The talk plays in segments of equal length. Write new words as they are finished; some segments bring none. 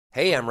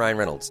Hey, I'm Ryan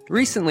Reynolds.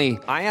 Recently,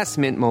 I asked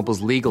Mint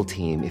Mobile's legal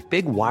team if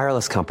big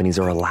wireless companies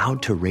are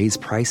allowed to raise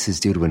prices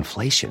due to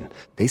inflation.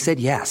 They said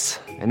yes.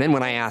 And then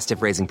when I asked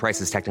if raising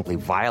prices technically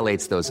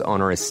violates those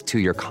onerous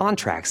two-year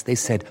contracts, they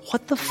said,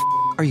 "What the f***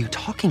 are you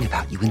talking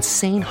about, you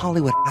insane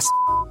Hollywood ass?"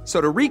 So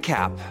to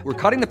recap, we're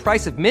cutting the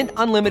price of Mint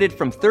Unlimited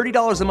from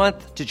 $30 a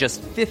month to just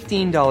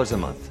 $15 a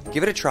month.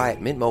 Give it a try at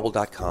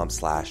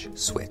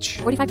mintmobile.com/switch.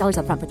 $45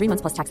 up front for 3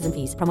 months plus taxes and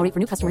fees. Promo rate for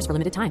new customers for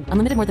limited time.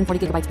 Unlimited more than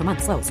 40 gigabytes per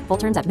month. Slows full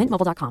terms at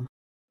mintmobile.com.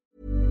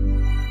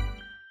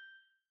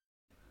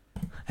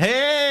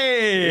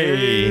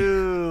 Hey!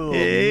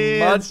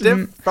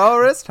 Muddy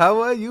Forest,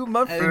 how are you,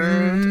 my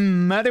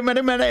friend? Matty.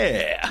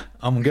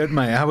 I'm good,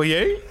 mate. How are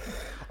you?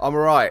 I'm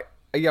alright.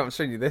 You haven't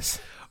shown you this.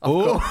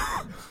 Oh,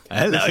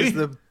 hello. This is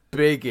the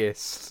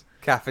biggest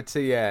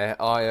cafetiere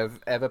I have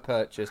ever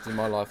purchased in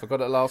my life. I got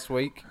it last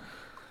week.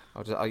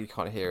 You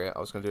can't hear it. I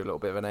was going to do a little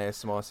bit of an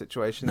ASMR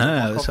situation.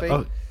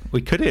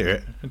 We could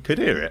hear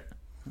it.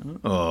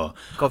 Oh,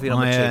 coffee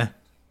on the chin.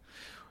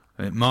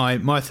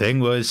 My thing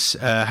was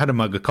had a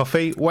mug of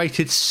coffee,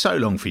 waited so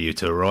long for you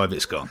to arrive,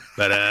 it's gone.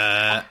 But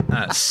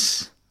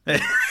that's.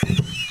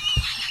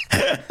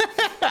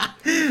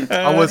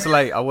 I was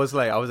late. I was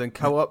in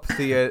Co-op.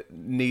 Thea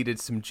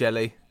needed some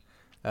jelly,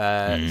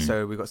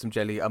 so we got some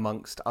jelly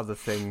amongst other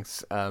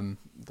things.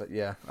 But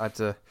yeah, we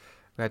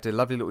had a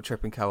lovely little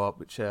trip in Co-op,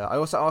 which I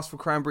also asked for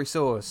cranberry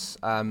sauce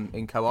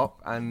in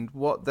Co-op. And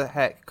what the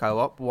heck,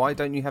 Co-op? Why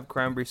don't you have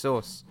cranberry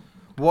sauce?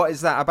 What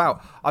is that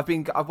about? I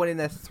went in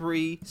there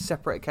 3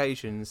 separate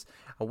occasions.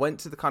 I went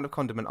to the kind of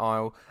condiment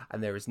aisle,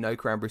 and there is no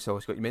cranberry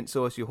sauce. You got your mint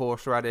sauce, your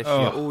horseradish,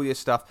 all your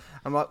stuff.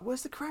 I'm like,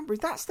 where's the cranberry?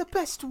 That's the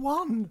best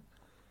one.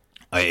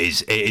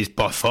 It is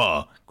by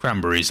far.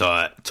 Cranberries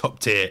are top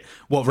tier.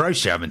 What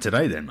roast are you having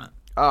today, then, Matt?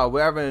 Oh,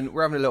 we're having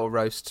a little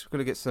roast. We're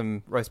gonna get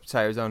some roast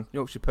potatoes on,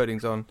 Yorkshire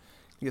puddings on.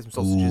 Get some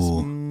sausages.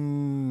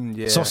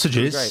 Yeah,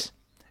 sausages, great.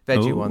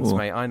 Veggie ones,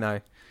 mate. I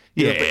know.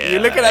 Yeah, you're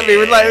looking at me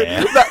with like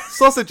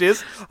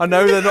sausages. I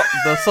know they're not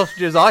the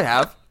sausages I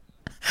have.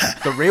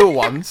 The real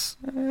ones.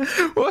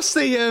 What's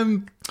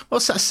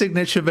that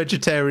signature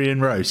vegetarian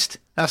roast?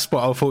 That's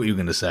what I thought you were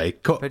going to say.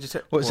 What's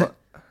it?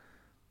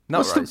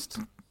 Nut roast.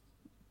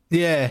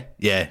 Yeah.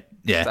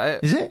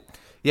 Is it?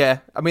 Yeah.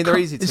 I mean, they're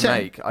easy to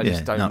make. I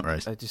just don't. Nut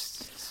roast.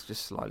 It's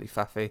just slightly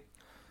faffy.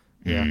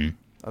 Yeah.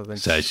 Other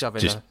than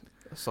shoving a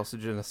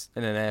sausage in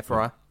an air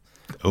fryer.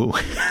 Oh.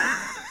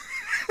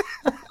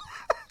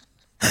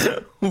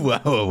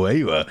 Wow, where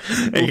you are.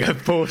 There you go,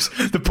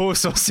 the poor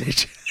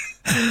sausage.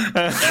 I'm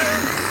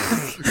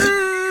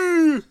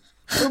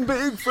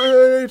being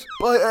fed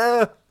by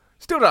air.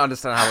 Still don't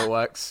understand how it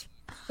works.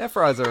 Air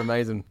fryers are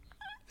amazing.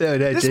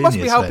 This must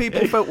be how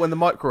people felt when the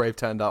microwave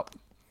turned up.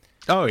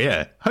 Oh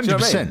yeah, 100%. You know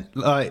what I mean?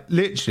 Like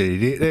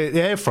literally,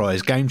 the air fryer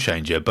is game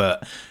changer.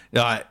 But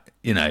like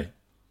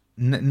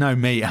no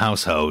meat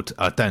household.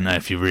 I don't know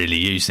if you're really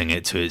using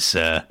it to its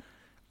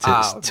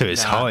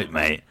height,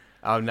 mate.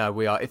 Oh no,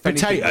 we are. If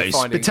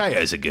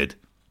Potatoes are good.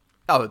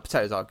 Oh, the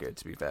potatoes are good,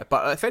 to be fair.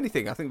 But if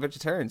anything, I think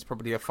vegetarians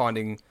probably are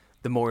finding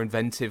the more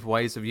inventive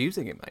ways of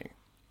using it, mate.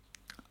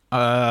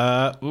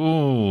 Don't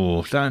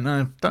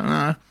know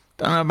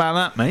about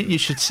that, mate. You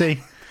should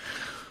see.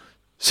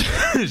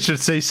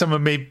 Some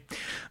of me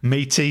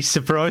meaty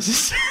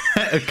surprises.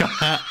 I'll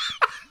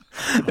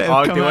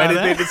do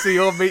anything to see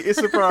your meaty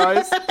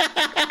surprise.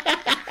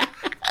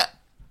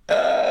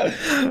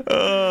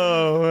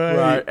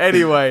 Right.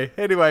 Anyway,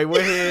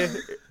 we're here.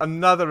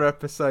 Another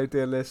episode,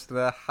 dear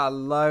listener.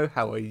 Hello,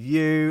 how are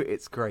you?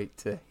 It's great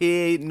to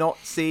not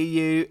see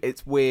you.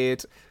 It's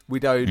weird. We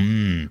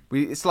don't.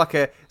 It's like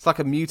a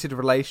muted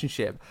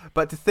relationship.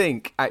 But to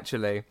think,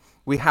 actually,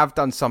 we have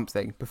done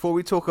something. Before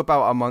we talk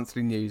about our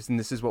monthly news, and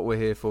this is what we're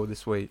here for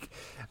this week,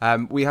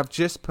 we have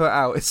just put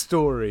out a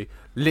story,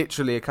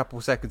 literally a couple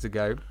seconds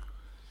ago,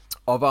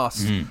 of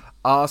us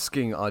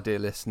asking our dear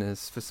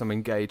listeners for some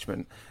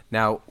engagement.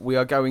 Now, we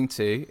are going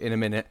to, in a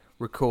minute,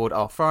 record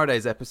our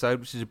Friday's episode,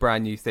 which is a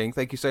brand new thing.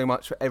 Thank you so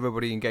much for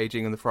everybody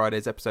engaging on the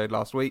Friday's episode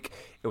last week.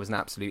 It was an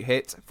absolute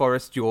hit.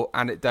 Forrest, your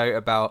anecdote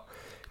about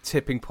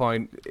tipping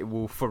point, it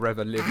will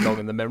forever live long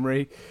in the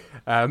memory.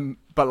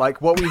 But like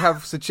what we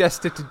have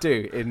suggested to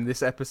do in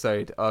this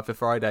episode for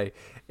Friday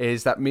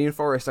is that me and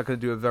Forrest are going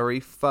to do a very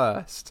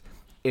first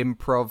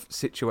improv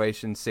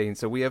situation scene.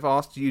 So we have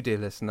asked you, dear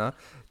listener,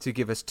 to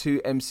give us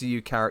 2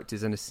 MCU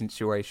characters in a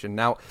situation.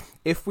 Now,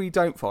 if we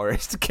don't,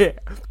 Forrest,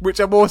 get, which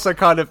I'm also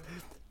kind of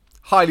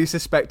highly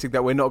suspecting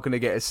that we're not going to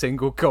get a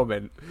single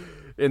comment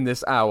in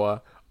this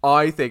hour,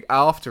 I think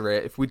after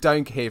it, if we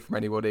don't hear from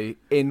anybody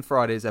in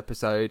Friday's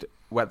episode,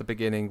 at the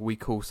beginning, we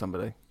call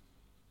somebody.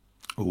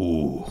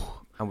 Ooh.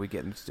 And we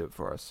get them to do it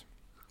for us.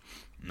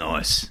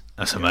 Nice.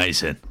 That's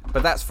amazing.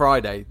 But that's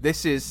Friday.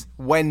 This is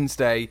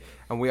Wednesday,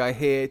 and we are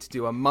here to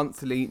do a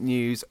monthly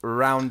news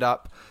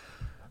roundup.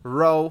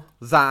 Roll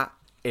that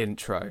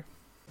intro.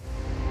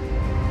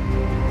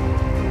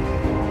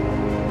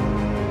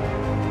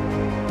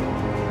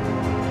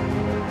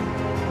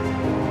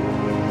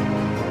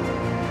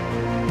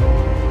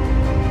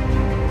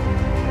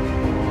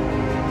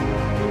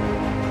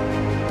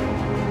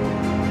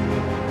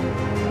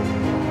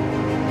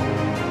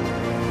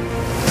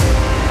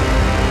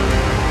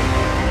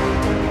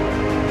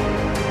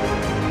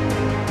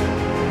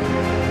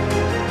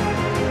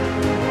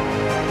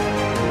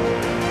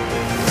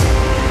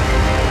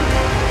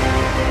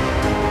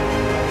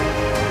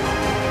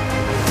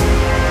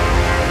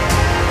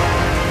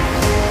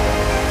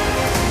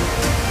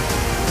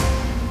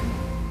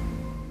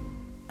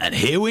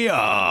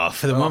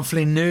 for the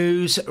monthly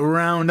news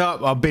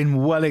roundup. I've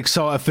been well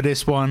excited for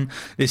this one.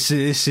 This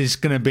is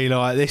going to be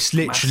like this.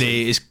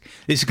 Literally, this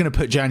is going to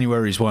put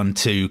January's one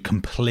to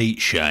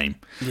complete shame.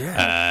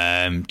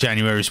 Yeah.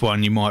 January's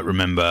one, you might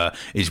remember,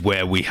 is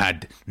where we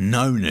had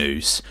no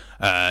news,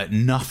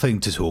 nothing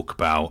to talk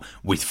about.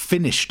 We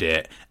finished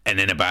it, and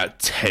then about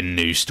 10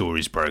 news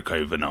stories broke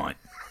overnight.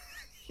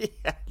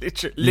 Yeah,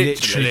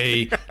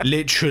 literally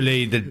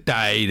the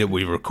day that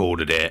we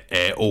recorded it,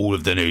 all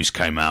of the news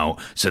came out,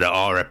 so that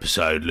our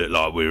episode looked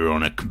like we were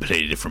on a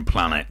completely different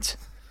planet.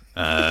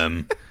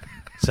 But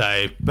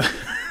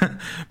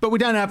we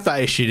don't have that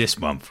issue this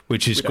month,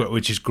 which is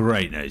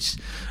great news.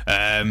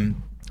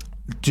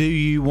 Do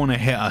you want to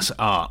hit us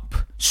up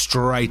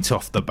straight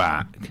off the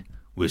back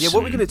with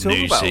what are we going to talk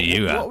news about? that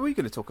you What have? are we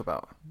going to talk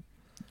about?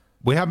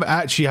 We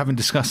haven't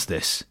discussed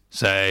this,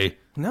 so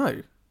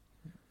No.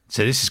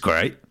 So this is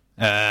great.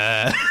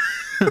 But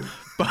I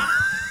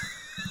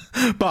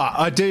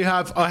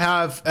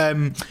have.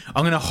 I'm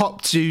going to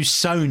hop to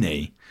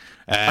Sony.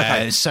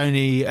 Okay.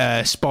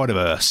 Sony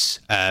Spider-Verse,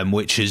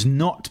 which has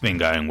not been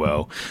going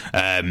well.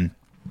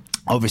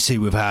 Obviously,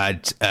 we've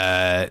had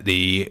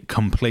the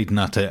complete and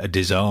utter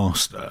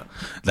disaster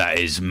that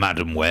is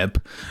Madam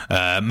Web.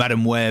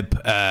 Madam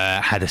Web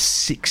had a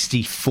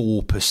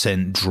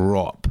 64%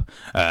 drop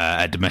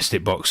at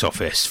domestic box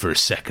office for a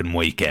second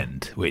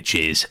weekend, which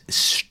is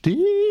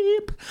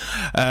steep.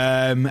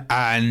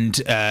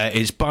 And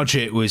its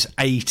budget was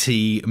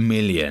 80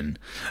 million,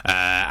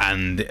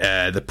 and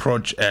the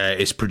project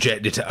is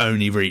projected to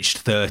only reach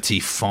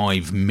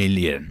 35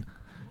 million.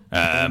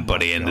 By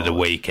the end of the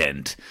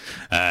weekend.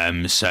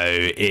 So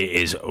it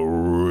is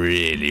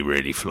really,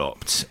 really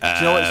flopped. Do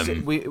you know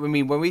what?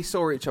 When we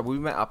saw each other, we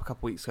met up a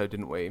couple of weeks ago,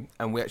 didn't we?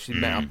 And we actually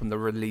met up on the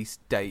release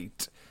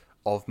date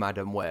of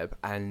Madam Web.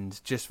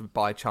 And just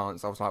by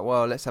chance, I was like,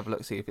 well, let's have a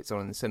look, see if it's on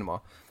in the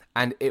cinema.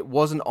 And it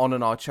wasn't on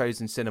in our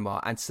chosen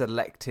cinema, and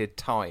selected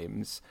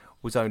times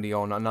was only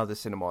on another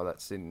cinema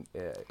that's in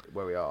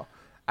where we are.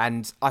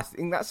 And I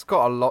think that's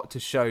got a lot to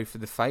show for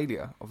the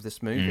failure of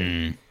this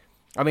movie.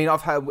 I mean,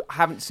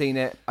 haven't seen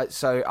it,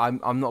 so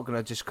I'm not going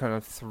to just kind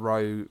of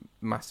throw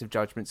massive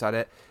judgments at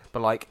it.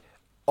 But like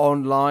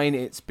online,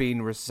 it's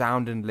been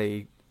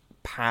resoundingly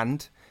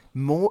panned.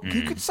 More,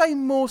 you could say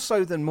more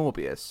so than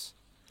Morbius.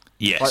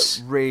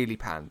 Yes, like really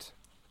panned.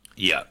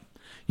 Yeah,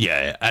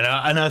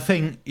 and I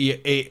think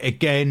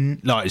again,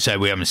 like I say,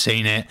 we haven't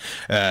seen it,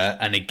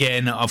 and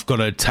again, I've got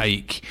to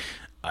take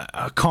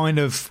a kind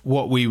of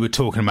what we were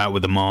talking about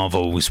with the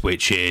Marvels,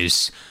 which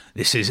is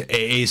it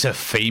is a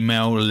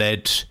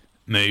female-led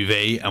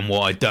movie, and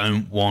what I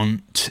don't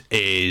want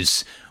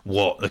is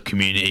what the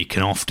community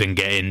can often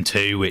get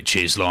into, which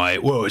is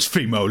like, well, it's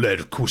female led,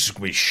 of course it's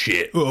gonna be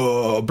shit.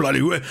 Oh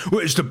bloody,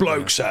 where's the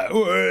blokes at?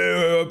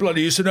 Oh,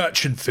 bloody, it's an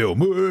action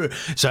film.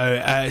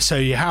 So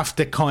you have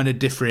to kind of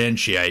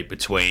differentiate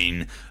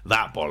between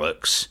that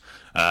bollocks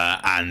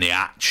and the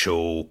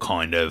actual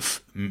kind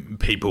of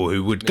people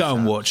who would go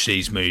and watch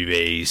these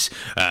movies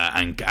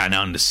and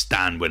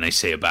understand when they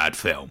see a bad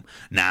film.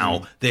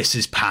 Now, this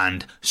is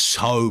panned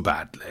so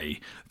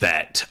badly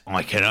that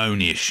I can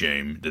only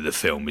assume that the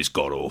film is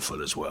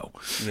god-awful as well.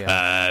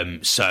 Yeah.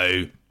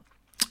 So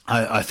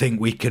I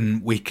think we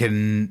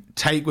can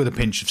take with a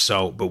pinch of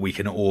salt, but we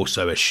can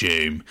also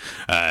assume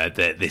that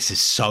this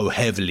is so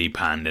heavily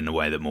panned in the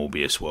way that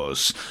Morbius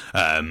was,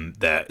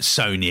 that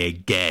Sony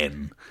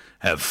again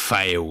have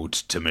failed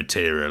to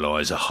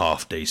materialise a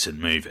half-decent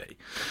movie.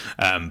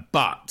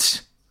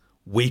 But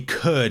we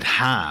could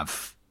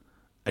have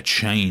a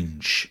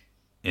change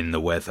in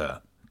the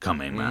weather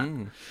coming,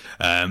 man.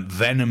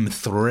 Venom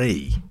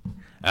 3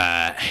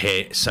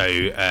 hit.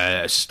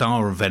 So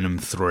star of Venom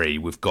 3,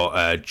 we've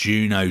got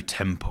Juno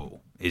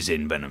Temple is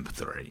in Venom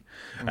 3.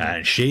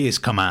 And she has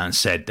come out and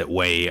said that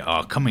we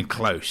are coming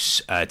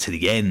close to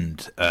the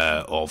end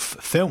of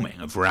filming,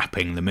 of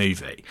wrapping the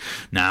movie.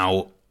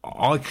 Now,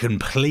 what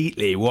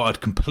had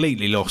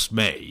completely lost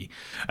me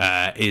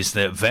is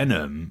that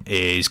Venom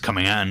is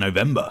coming out in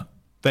November.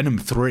 Venom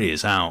 3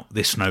 is out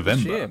this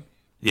November.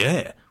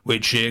 Yeah,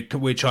 which it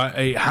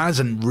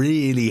hasn't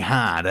really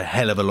had a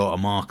hell of a lot of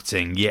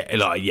marketing yet.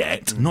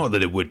 Not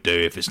that it would do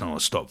if it's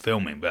not stopped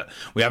filming, but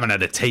we haven't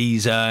had a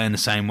teaser in the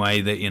same way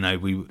that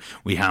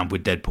we have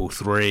with Deadpool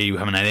 3. We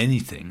haven't had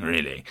anything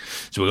really,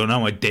 so we've got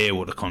no idea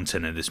what the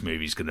content of this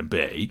movie is going to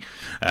be.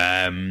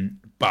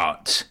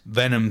 But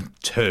Venom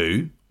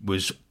 2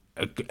 was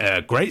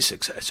a great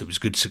success. It was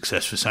good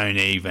success for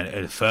Sony.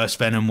 The first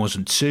Venom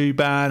wasn't too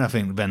bad. I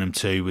think Venom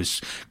 2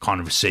 was kind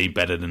of received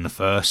better than the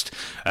first.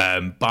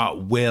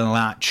 But will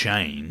that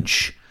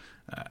change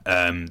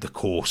the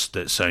course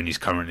that Sony's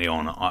currently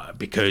on?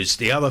 Because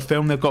the other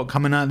film they've got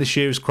coming out this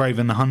year is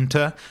Kraven the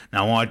Hunter.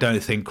 Now, I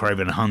don't think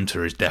Kraven the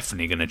Hunter is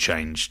definitely going to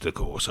change the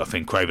course. I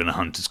think Kraven the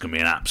Hunter is going to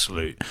be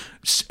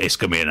it's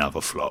going to be another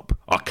flop.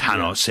 I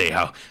cannot see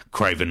how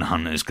Kraven the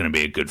Hunter is going to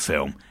be a good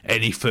film.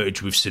 Any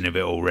footage we've seen of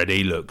it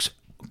already looks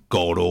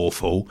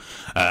god-awful.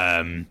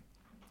 And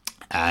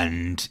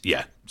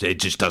yeah, it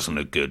just doesn't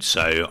look good.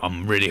 So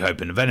I'm really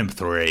hoping the Venom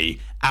 3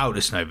 out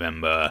this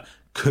November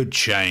could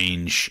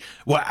change.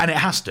 Well, and it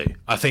has to.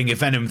 I think if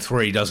Venom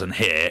 3 doesn't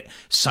hit,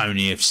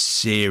 Sony have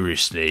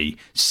seriously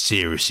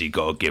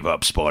got to give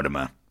up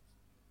Spider-Man.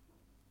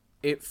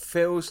 It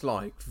feels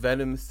like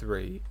Venom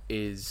 3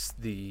 is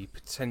the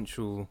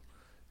potential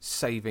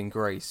saving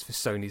grace for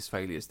Sony's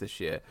failures this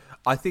year.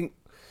 I think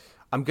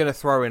I'm going to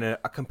throw in a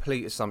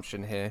complete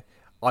assumption here.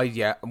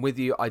 I'm with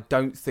you. I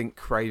don't think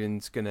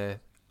Craven's going to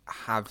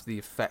have the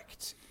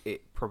effect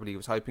it probably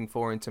was hoping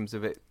for in terms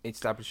of it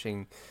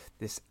establishing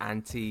this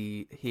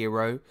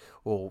anti-hero,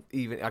 or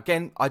even,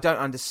 again, I don't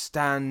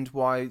understand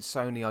why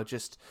Sony are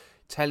just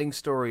telling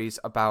stories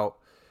about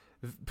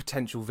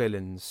potential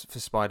villains for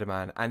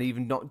Spider-Man and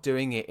even not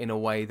doing it in a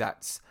way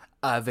that's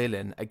a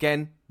villain.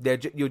 Again,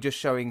 you're just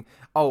showing,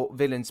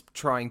 villains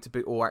trying to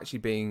be, or actually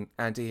being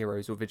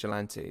anti-heroes or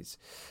vigilantes.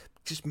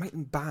 Just make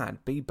them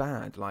bad, be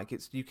bad. Like,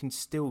 you can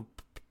still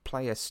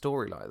play a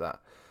story like that.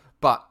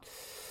 But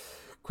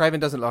Craven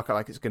doesn't look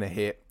like it's going to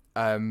hit.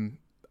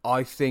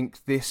 I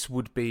think this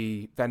would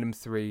be Venom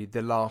 3,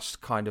 the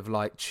last kind of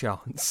like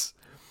chance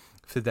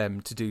for them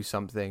to do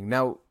something.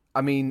 Now,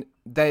 I mean,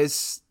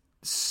 there's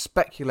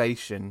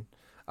speculation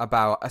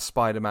about a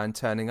Spider-Man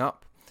turning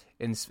up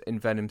in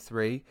Venom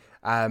 3.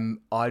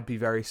 I'd be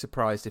very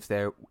surprised if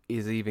there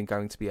is even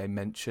going to be a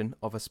mention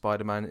of a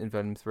Spider-Man in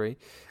Venom 3.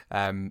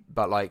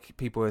 But like,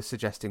 people are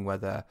suggesting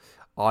whether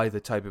either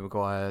Tobey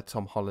Maguire,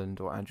 Tom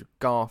Holland, or Andrew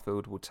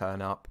Garfield will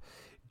turn up.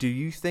 Do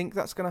you think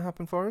that's going to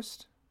happen,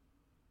 Forrest?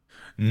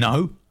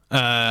 No.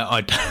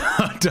 I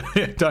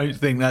don't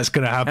think that's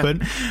going to happen.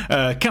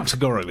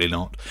 Categorically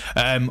not.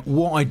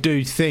 What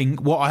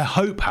I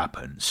hope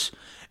happens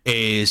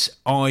is,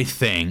 I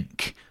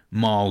think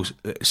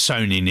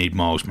Sony need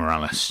Miles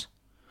Morales.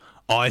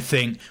 I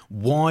think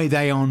why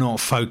they are not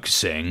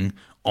focusing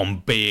on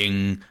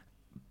being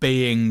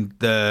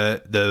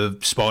the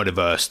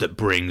Spider-Verse that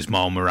brings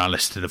Miles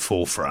Morales to the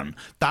forefront,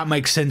 that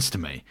makes sense to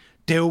me.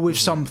 Deal with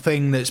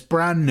something that's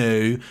brand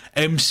new.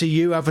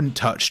 MCU haven't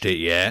touched it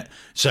yet,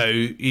 so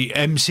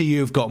MCU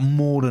have got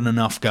more than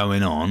enough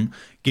going on.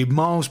 Give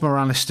Miles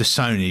Morales to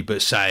Sony,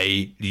 but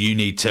say you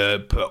need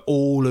to put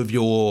all of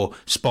your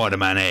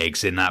Spider-Man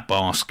eggs in that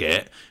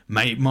basket.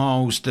 Make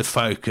Miles the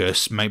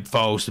focus. Make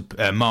Miles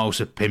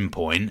the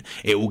pinpoint.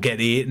 It will get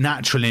the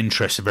natural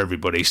interest of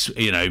everybody.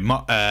 You know,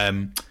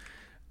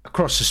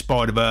 across the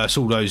Spider-Verse,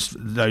 all those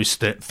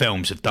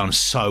films have done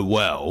so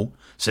well.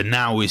 So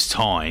now is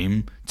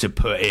time to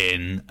put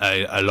in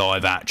a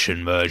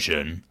live-action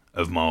version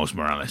of Miles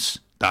Morales.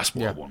 That's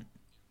what I want.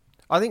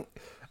 I think,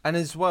 and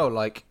as well,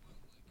 like,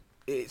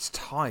 it's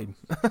time.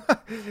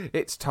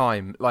 It's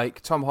time.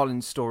 Like, Tom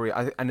Holland's story,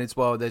 and as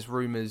well, there's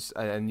rumours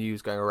and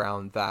news going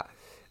around that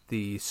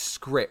the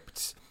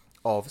script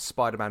of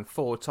Spider-Man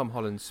 4, Tom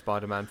Holland's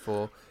Spider-Man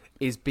 4,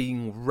 is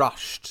being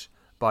rushed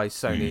by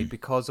Sony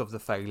because of the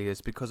failures,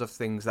 because of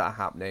things that are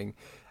happening.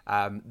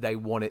 They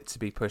want it to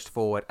be pushed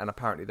forward, and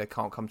apparently they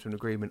can't come to an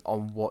agreement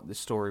on what the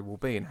story will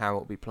be and how it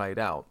will be played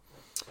out.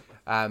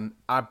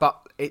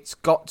 But it's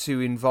got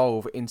to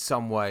involve in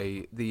some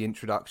way the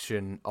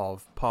introduction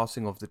of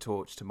passing of the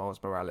torch to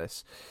Miles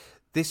Morales.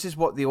 This is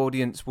what the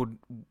audience would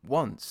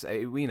want.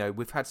 You know,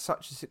 we've had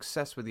such a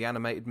success with the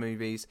animated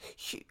movies.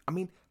 I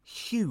mean,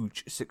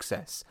 huge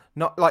success.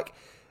 Not like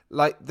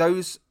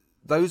those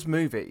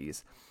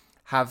movies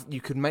have, you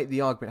could make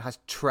the argument, has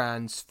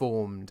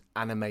transformed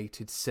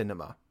animated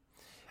cinema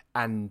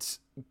and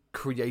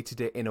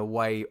created it in a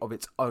way of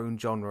its own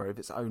genre, of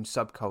its own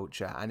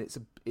subculture, and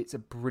it's a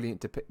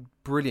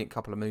brilliant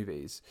couple of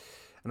movies.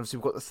 And obviously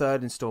we've got the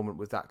third installment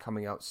with that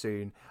coming out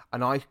soon,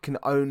 and I can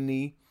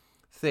only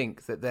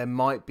think that there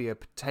might be a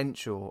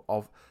potential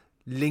of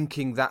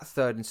linking that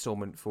third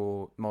installment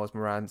for Miles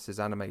Morales'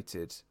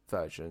 animated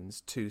versions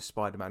to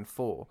Spider-Man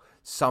 4,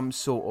 some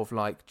sort of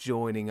like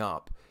joining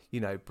up, you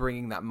know,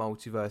 bringing that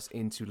multiverse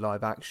into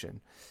live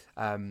action,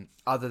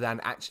 other than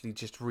actually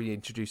just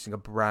reintroducing a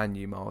brand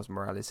new Miles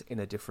Morales in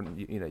a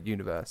different,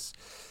 universe.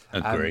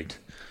 Agreed.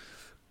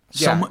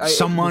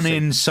 Someone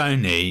in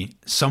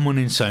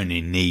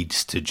Sony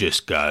needs to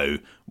just go,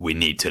 we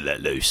need to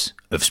let loose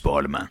of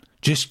Spider-Man.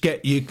 Just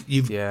get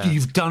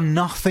you've done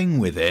nothing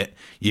with it.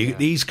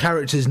 These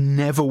characters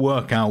never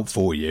work out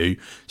for you.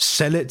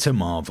 Sell it to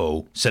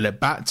Marvel. Sell it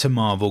back to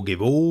Marvel. Give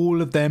all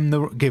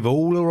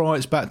the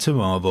rights back to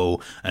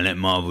Marvel, and let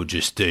Marvel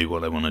just do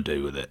what they want to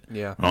do with it.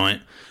 Yeah.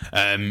 Right.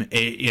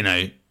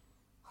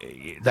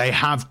 They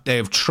have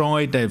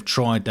tried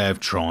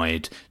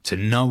to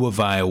no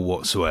avail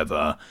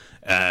whatsoever.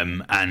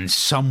 And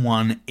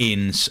someone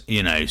in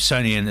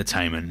Sony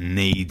Entertainment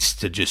needs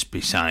to just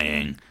be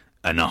saying,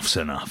 enough's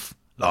enough.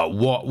 Like,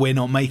 what? We're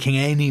not making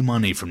any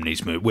money from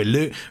these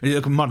movies.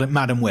 Look at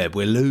Madam Web.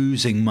 We're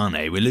losing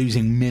money. We're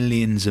losing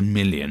millions and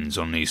millions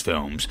on these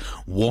films.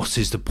 What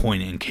is the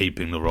point in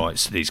keeping the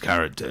rights to these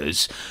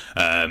characters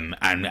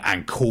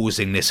and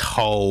causing this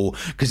whole?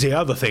 Because the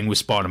other thing with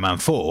Spider-Man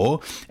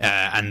 4,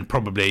 and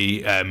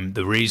probably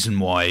the reason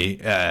why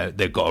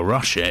they've got to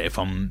rush it, if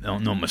I'm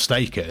not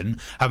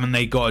mistaken, haven't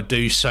they got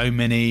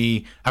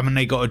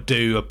to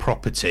do a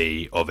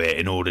property of it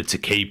in order to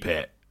keep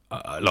it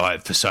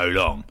for so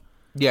long?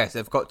 Yes,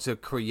 they've got to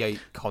create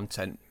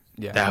content.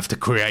 Yeah. They have to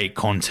create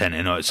content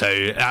in it.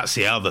 So that's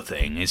the other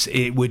thing.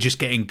 We're just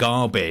getting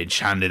garbage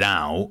handed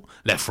out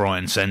left, right,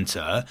 and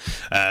centre.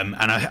 And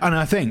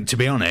I think, to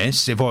be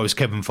honest, if I was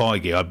Kevin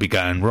Feige, I'd be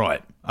going,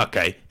 right,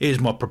 okay, here's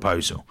my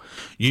proposal.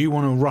 You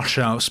want to rush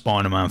out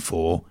Spider-Man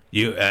 4.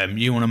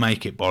 You want to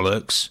make it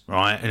bollocks,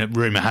 right? And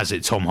rumour has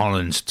it Tom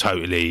Holland's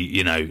totally,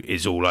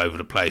 is all over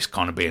the place,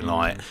 kind of being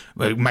like,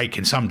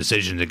 making some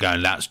decisions and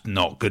going, that's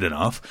not good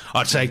enough.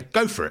 I'd say,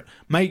 go for it.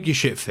 Make your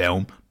shit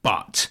film,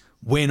 but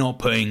we're not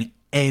putting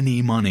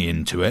any money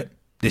into it.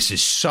 This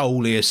is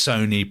solely a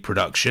Sony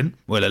production.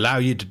 We'll allow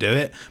you to do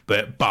it,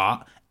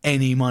 but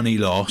any money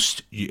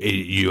lost,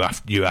 you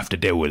have to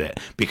deal with it.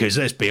 Because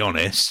let's be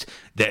honest,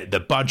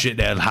 the budget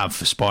they'll have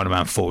for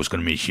Spider-Man 4 is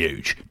going to be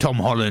huge. Tom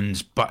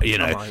Holland's,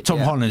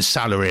 Holland's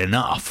salary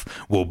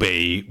enough will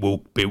be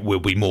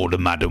more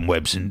than Madam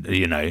Web's,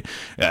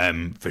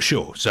 and for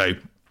sure. So.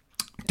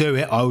 Do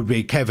it. I would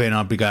be Kevin.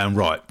 I'd be going,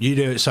 right, you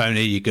do it,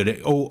 Sony, you get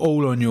it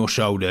all on your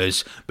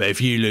shoulders, but if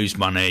you lose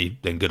money,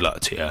 then good luck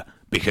to you,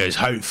 because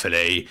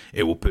hopefully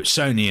it will put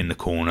Sony in the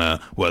corner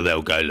where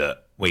they'll go, look,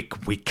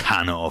 we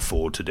cannot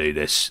afford to do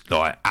this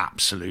like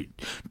absolute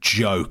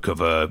joke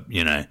of a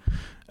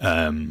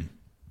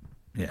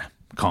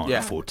can't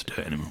afford to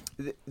do it anymore.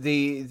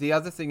 The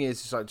other thing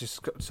is like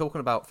just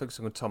talking about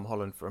focusing on Tom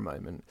Holland for a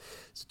moment.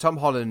 So Tom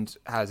Holland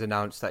has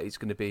announced that he's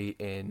going to be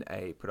in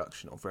a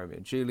production of Romeo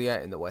and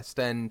Juliet in the West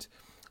End.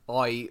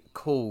 I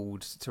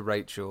called to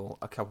Rachel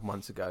a couple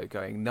months ago,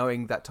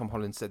 knowing that Tom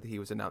Holland said that he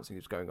was announcing he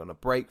was going on a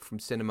break from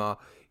cinema.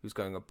 He was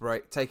going on a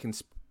break, taking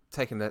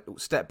a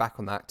step back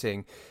on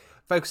acting,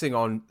 focusing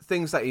on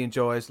things that he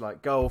enjoys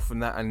like golf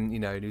and that, and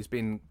he's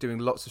been doing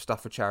lots of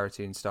stuff for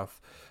charity and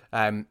stuff.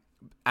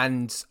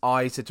 And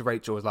I said to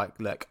Rachel, I was like,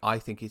 look, I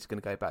think he's going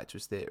to go back to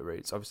his theatre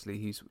roots. Obviously,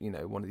 he's,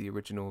 one of the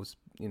originals,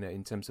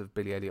 in terms of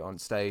Billy Elliot on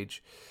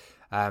stage.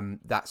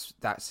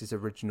 That's his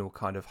original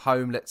kind of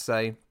home, let's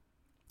say.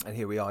 And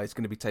here we are. He's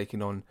going to be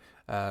taking on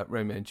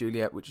Romeo and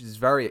Juliet, which is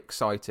very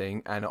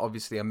exciting and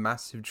obviously a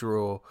massive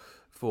draw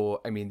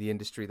for, the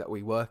industry that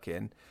we work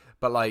in.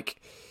 But,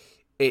 like,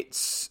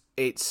 it's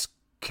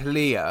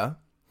clear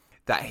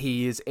that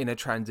he is in a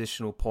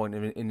transitional point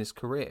in his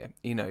career.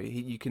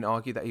 You can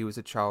argue that he was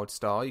a child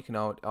star. You can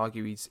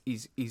argue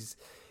he's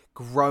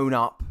grown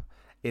up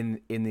in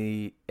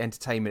the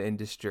entertainment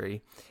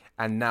industry,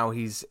 and now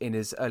he's in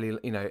his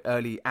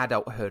early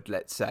adulthood,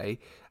 let's say.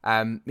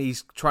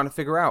 He's trying to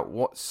figure out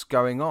what's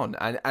going on,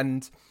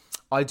 and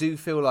I do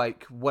feel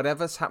like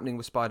whatever's happening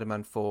with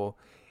Spider-Man 4,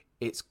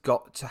 it's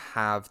got to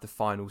have the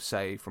final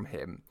say from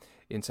him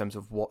in terms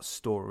of what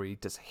story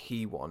does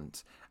he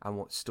want and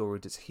what story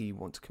does he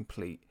want to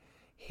complete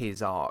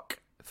his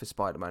arc for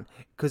Spider-Man.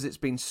 Because it's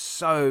been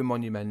so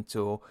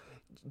monumental,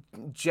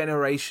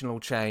 generational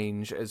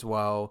change as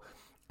well,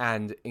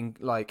 and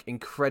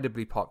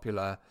incredibly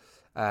popular.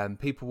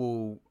 People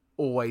will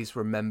always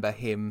remember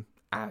him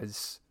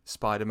as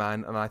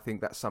Spider-Man, and I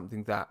think that's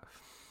something that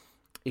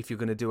if you're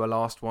going to do a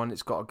last one,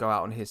 it's got to go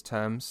out on his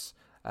terms.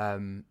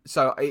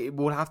 So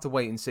we'll have to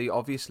wait and see,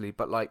 obviously,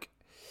 but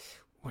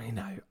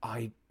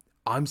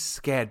I'm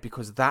scared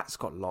because that's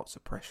got lots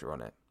of pressure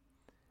on it.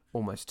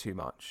 Almost too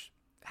much.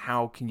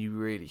 How can you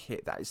really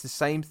hit that? It's the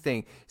same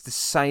thing. It's the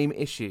same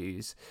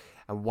issues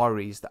and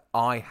worries that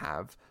I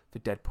have for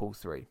Deadpool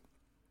 3.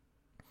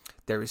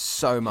 There is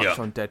so much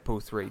on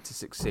Deadpool 3 to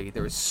succeed.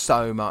 There is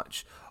so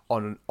much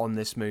on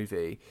this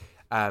movie.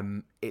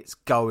 It's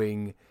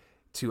going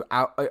to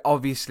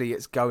obviously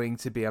it's going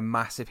to be a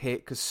massive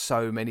hit because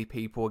so many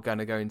people are going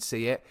to go and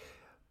see it.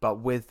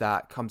 But with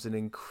that comes an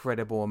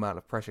incredible amount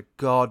of pressure.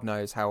 God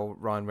knows how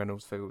Ryan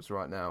Reynolds feels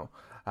right now.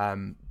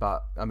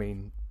 But I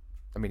mean,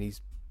 he's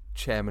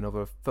chairman of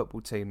a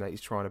football team that he's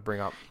trying to bring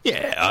up.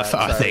 Yeah, I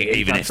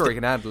think I'm sure he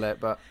can handle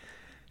it. But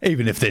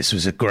even if this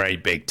was a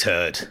great big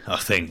turd, I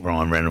think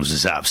Ryan Reynolds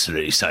is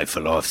absolutely safe for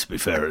life. To be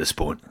fair, at this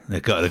point, the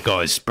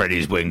guy's spread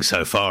his wings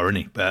so far, isn't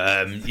he?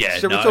 But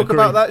should we talk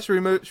about that?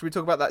 Should we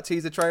talk about that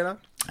teaser trailer?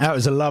 That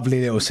was a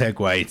lovely little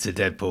segue to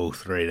Deadpool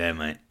 3 there,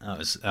 mate.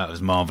 That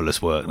was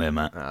marvellous work there,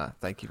 Matt.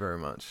 Thank you very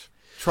much.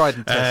 Tried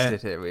and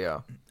tested, here we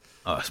are.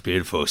 Oh, it's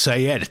beautiful. So,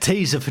 yeah, the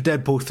teaser for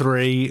Deadpool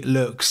 3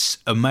 looks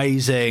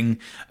amazing.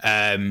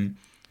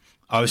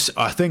 I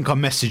think I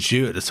messaged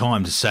you at the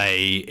time to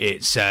say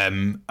it's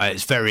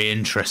very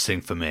interesting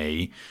for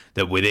me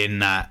that within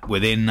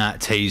that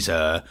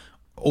teaser,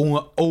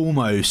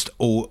 almost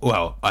all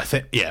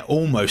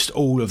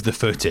of the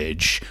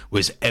footage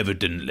was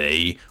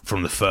evidently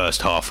from the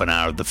first half an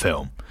hour of the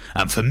film,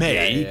 and for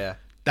me,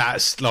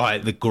 that's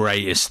like the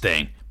greatest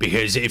thing,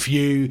 because if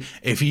you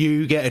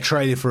get a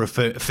trailer for a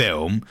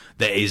film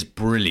that is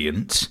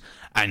brilliant.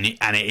 And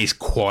it is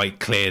quite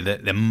clear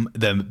that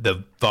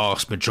the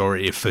vast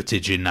majority of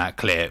footage in that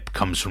clip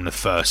comes from the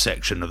first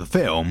section of the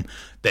film,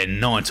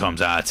 then 9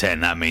 times out of 10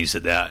 that means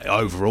that the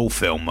overall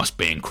film must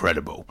be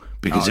incredible.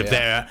 Because if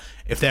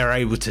they're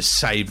able to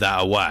save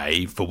that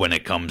away for when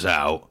it comes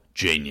out,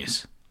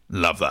 genius.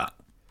 Love that.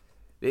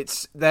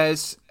 There's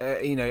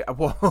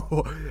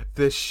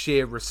the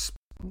sheer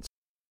response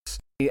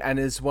And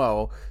as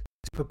well,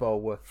 Super Bowl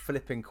were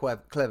flipping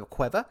clever. They were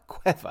so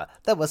clever.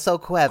 They were so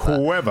clever.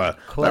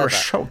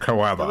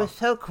 They were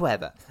so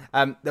clever.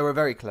 They were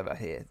very clever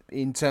here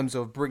in terms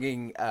of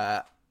bringing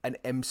an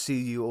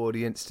MCU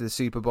audience to the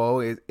Super Bowl.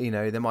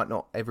 They might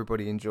not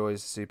everybody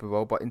enjoys the Super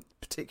Bowl, but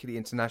particularly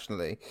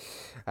internationally,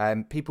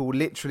 people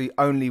literally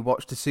only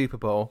watch the Super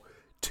Bowl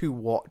to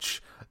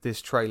watch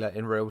this trailer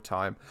in real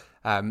time.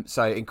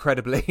 So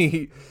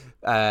incredibly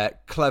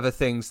clever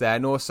things there,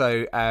 and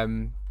also.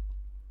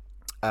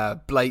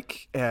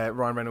 Blake,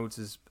 Ryan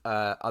Reynolds'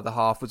 other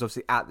half, was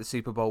obviously at the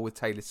Super Bowl with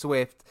Taylor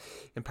Swift.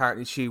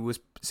 Apparently, she was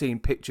seen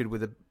pictured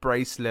with a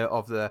bracelet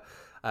of the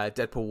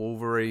Deadpool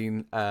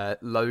Wolverine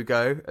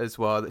logo as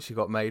well that she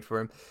got made for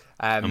him.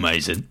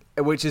 Amazing.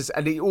 Which is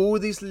all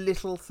these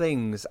little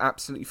things,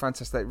 absolutely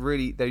fantastic.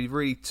 They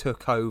really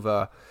took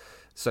over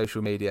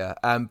social media.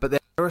 But there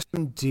are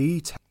some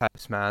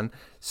details, man.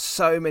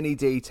 So many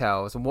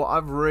details. And what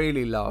I've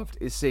really loved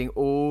is seeing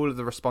all of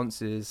the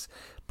responses,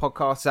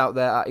 podcasts out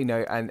there,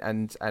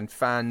 and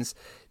fans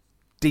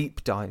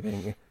deep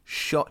diving,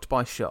 shot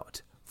by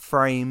shot,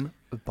 frame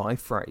by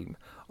frame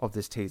of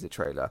this teaser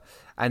trailer.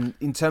 And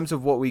in terms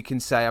of what we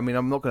can say, I mean,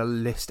 I'm not going to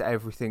list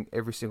every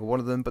single one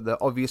of them, but the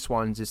obvious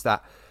ones is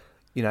that,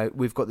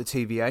 we've got the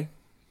TVA,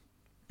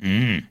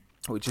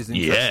 which is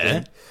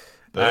interesting.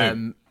 Yeah.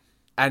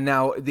 And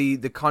now the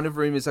kind of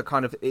rumors are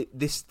kind of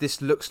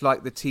this looks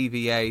like the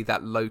TVA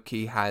that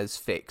Loki has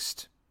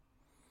fixed.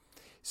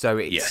 So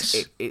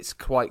it's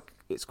quite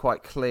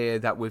clear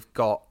that we've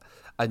got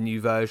a new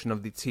version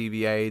of the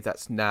TVA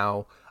that's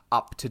now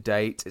up to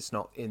date. It's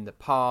not in the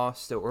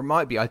past, or it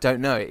might be. I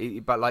don't know.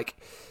 But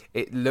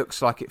it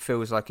looks like it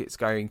feels like it's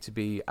going to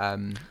be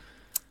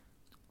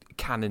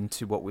canon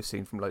to what we've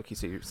seen from Loki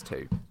series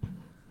 2.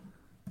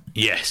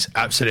 Yes,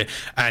 absolutely.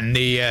 And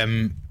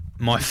the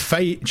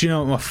do you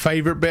know what my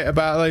favourite bit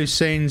about those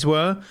scenes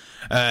were?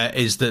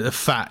 Is that the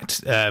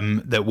fact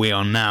that we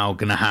are now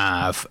going to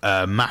have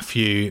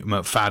Matthew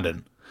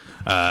McFadden,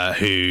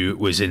 who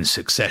was in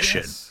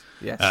Succession.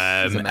 Yes.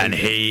 And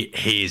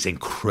he is an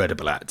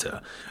incredible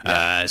actor.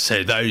 Yeah.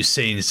 So those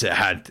scenes that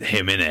had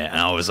him in it, and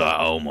I was like,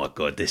 oh my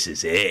God, this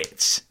is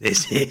it.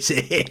 This is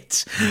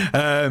it. We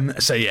had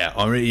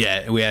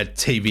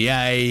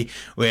TVA,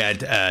 we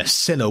had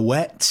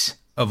Silhouette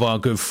of our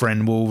good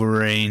friend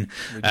Wolverine.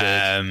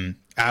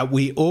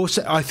 We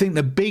also, I think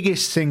the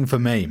biggest thing for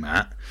me,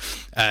 Matt,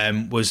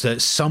 was that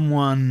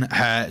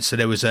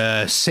there was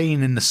a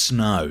scene in the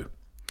snow.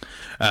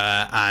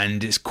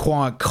 And it's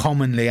quite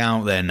commonly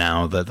out there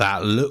now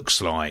that looks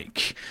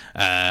like,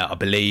 I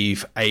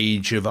believe,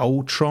 Age of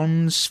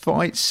Ultron's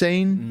fight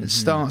scene that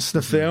starts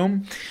the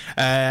film.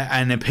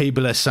 And then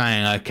people are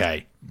saying,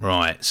 okay,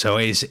 right, so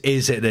is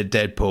it that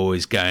Deadpool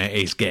is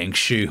getting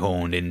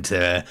shoehorned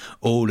into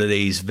all of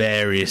these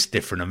various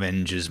different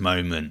Avengers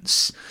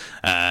moments?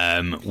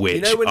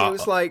 Which when it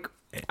was like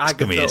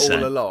Agatha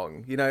all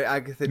along.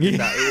 Agatha did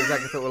that. It was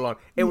Agatha all along.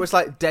 It was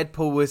like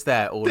Deadpool was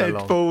there all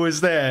along. Deadpool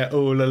was there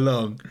all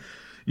along.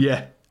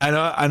 Yeah, and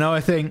I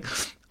think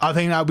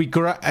that'd be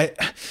great.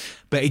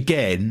 But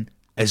again,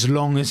 as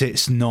long as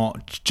it's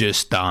not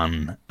just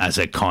done as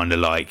a kind of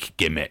like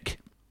gimmick.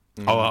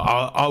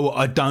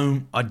 I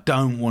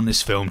don't want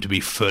this film to be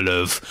full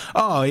of,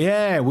 oh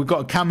yeah, we've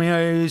got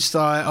cameos,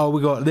 like, oh,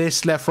 we got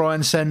this left, right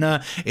and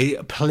centre.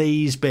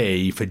 Please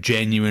be for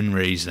genuine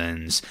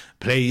reasons.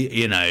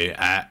 Please,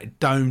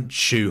 don't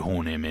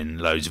shoehorn him in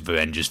loads of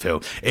Avengers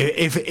films.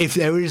 If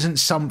there isn't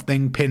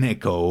something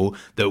pinnacle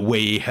that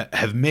we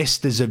have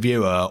missed as a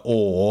viewer,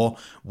 or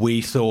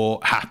we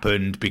thought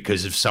happened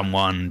because of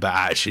someone but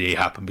actually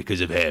happened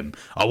because of him,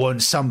 I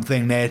want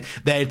something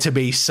there to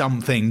be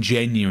something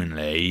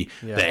genuinely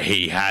that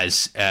he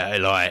has,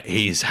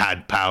 he's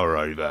had power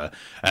over,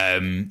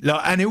 and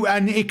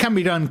it can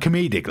be done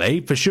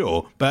comedically for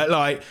sure.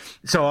 But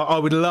so I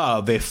would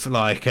love if,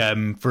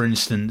 for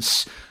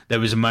instance, there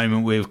was a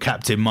moment with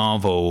Captain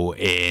Marvel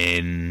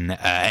in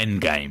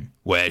Endgame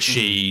where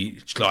she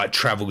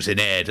travels in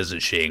air,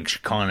 doesn't she? And she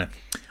kind of,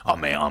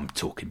 I'm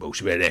talking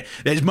bullshit. But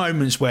there's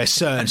moments where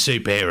certain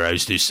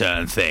superheroes do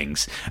certain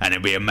things, and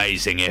it'd be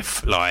amazing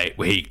if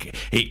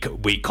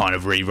we kind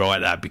of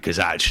rewrite that, because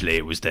actually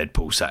it was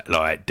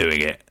Deadpool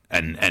doing it.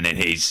 And then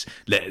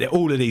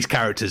all of these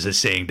characters are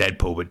seeing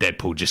Deadpool, but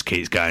Deadpool just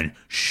keeps going,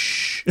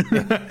 shh.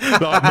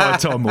 My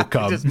time will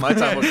come. My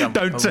time will come.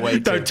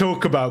 Don't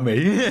talk about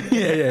me.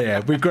 yeah.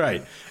 It'd be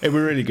great. It'd be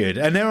really good.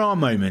 And there are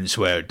moments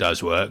where it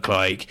does work.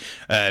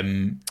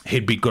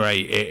 He'd be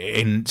great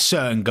in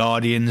certain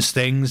Guardians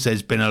things.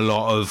 There's been a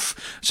lot of,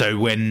 so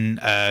when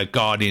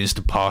Guardians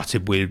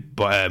departed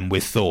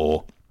with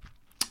Thor,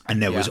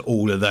 and there was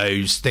all of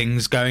those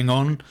things going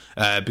on,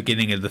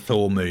 beginning of the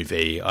Thor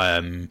movie.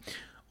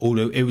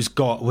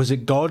 Was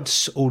it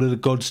gods? All of the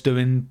gods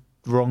doing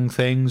wrong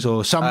things,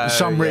 or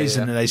some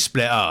reason that they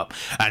split up,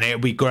 and it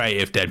would be great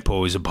if Deadpool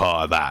was a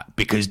part of that,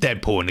 because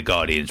Deadpool and the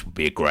Guardians would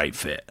be a great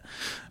fit.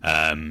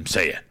 I'm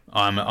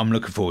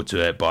looking forward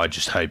to it, but I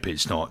just hope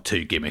it's not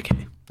too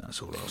gimmicky. That's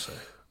all I'll say.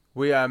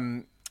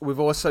 we've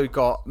also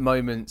got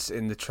moments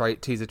in the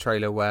teaser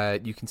trailer where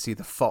you can see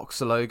the Fox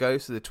logo,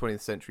 so the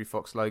 20th Century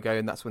Fox logo,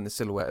 and that's when the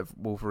silhouette of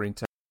Wolverine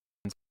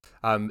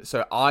turns.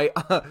 So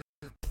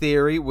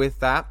theory with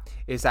that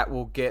is that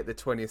we'll get the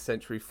 20th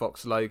Century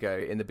Fox logo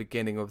in the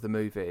beginning of the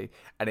movie,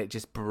 and it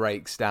just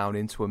breaks down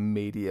into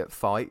immediate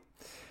fight.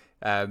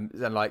 And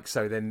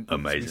so then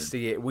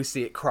amazing. we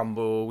see it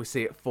crumble, we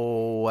see it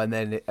fall, and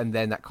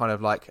then that kind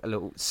of like a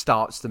little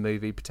starts the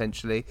movie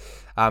potentially.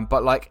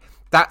 But like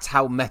that's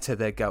how meta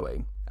they're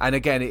going. And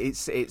again,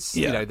 it's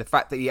the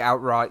fact that he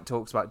outright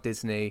talks about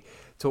Disney,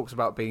 talks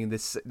about being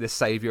the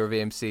savior of the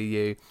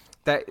MCU.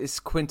 That is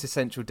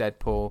quintessential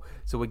Deadpool.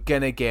 So we're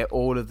gonna get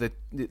all of the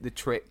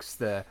tricks,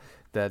 the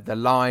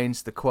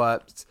lines, the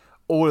quirks.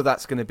 All of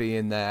that's going to be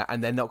in there,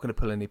 and they're not going to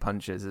pull any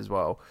punches as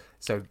well.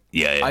 So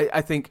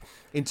I think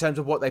in terms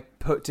of what they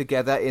put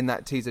together in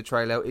that teaser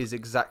trailer is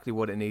exactly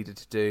what it needed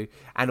to do.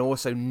 And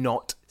also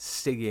not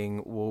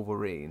seeing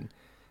Wolverine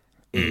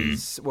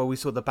is, well, we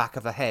saw the back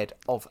of the head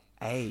of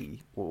a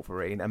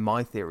Wolverine, and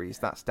my theory is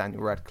that's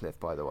Daniel Radcliffe,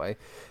 by the way.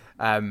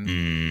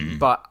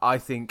 But I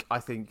think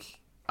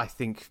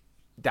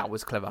that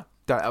was clever.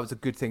 That was a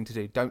good thing to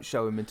do. Don't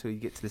show him until you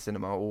get to the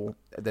cinema or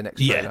the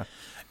next trailer.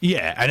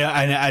 Yeah,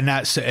 and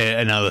that's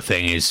another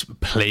thing is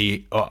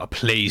please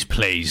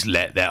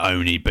let there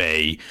only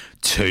be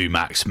 2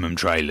 maximum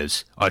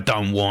trailers. I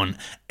don't want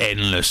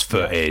endless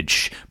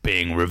footage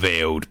being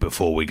revealed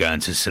before we go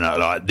into cinema.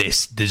 Like,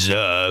 this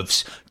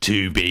deserves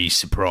to be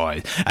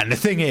surprised. And the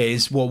thing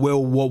is, what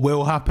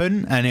will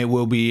happen, and it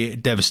will be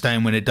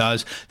devastating when it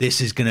does, this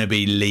is going to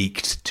be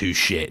leaked to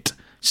shit.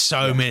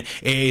 Many.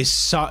 It is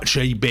such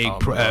a big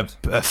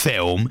a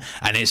film,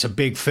 and it's a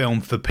big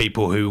film for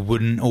people who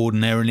wouldn't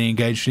ordinarily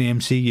engage in the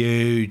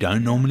MCU,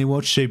 don't normally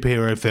watch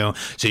superhero film.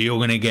 So you're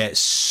going to get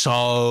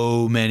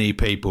so many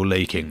people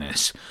leaking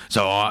this.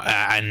 So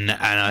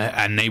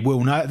and they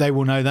will know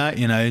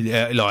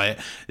that, like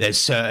there's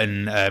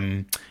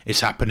certain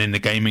it's happened in the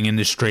gaming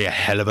industry a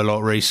hell of a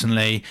lot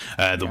recently.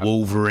 The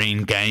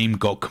Wolverine game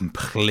got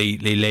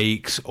completely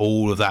leaked,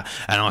 all of that,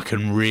 and I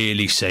can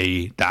really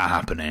see that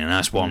happening, and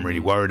that's what I'm really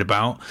worried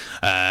about.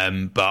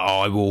 But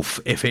I will,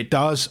 if it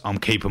does, I'm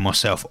keeping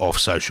myself off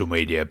social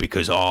media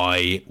because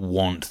I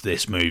want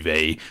this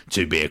movie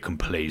to be a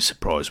complete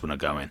surprise when I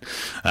go in.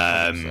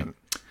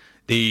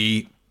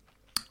 The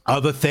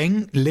other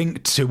thing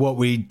linked to what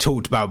we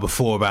talked about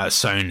before about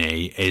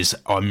Sony is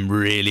I'm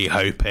really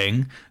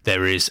hoping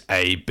there is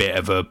a bit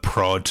of a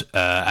prod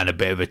and a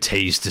bit of a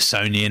tease to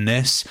Sony in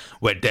this,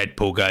 where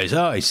Deadpool goes,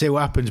 "Oh, you see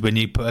what happens when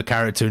you put a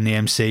character in the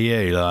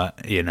MCU,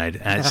 and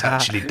it's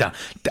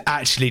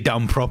actually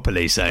done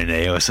properly,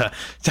 Sony." Or so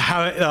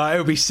how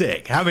it'll be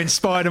sick. Having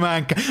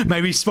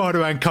maybe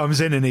Spider-Man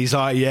comes in and he's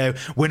like, "Yeah,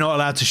 we're not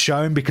allowed to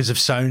show him because of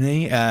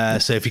Sony.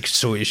 So if you could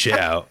sort your shit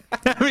out."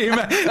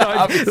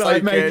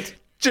 Mate,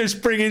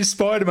 just bring in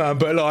Spider-Man,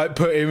 but like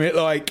put him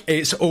like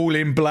it's all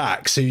in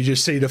black, so you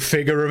just see the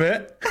figure of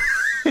it.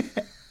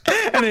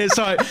 And it's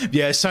like,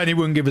 Sony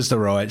wouldn't give us the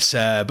rights,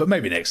 but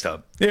maybe next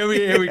time. Here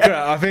we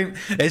go. I think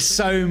there's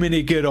so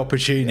many good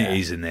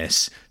opportunities in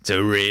this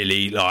to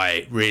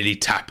really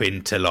tap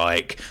into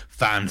like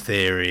fan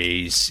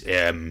theories,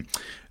 fan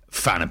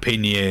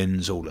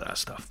opinions, all of that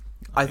stuff.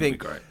 I think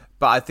great.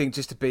 But I think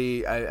just to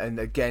be, and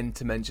again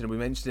to mention, we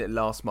mentioned it in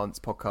last month's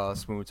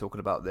podcast when we were talking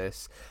about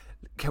this.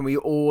 Can we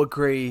all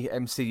agree,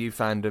 MCU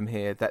fandom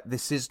here, that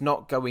this is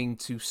not going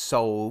to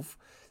solve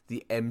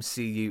the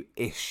MCU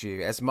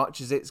issue as much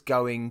as it's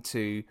going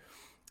to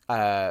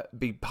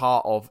be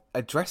part of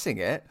addressing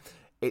it?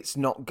 It's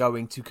not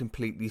going to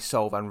completely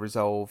solve and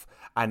resolve,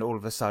 and all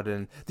of a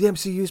sudden the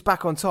MCU is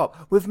back on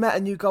top. We've met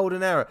a new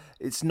golden era.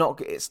 It's not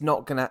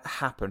going to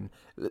happen.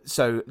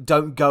 So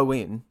don't go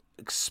in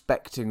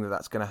expecting that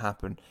that's going to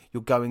happen.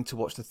 You're going to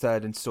watch the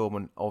 3rd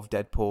installment of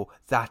Deadpool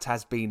that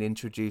has been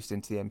introduced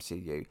into the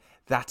MCU.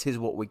 That is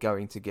what we're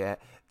going to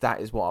get.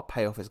 That is what our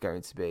payoff is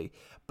going to be,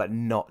 but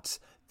not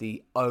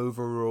the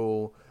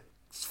overall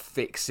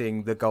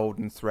fixing the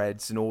golden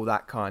threads and all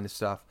that kind of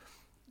stuff,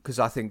 because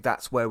I think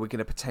that's where we're going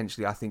to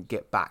potentially,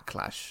 get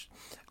backlash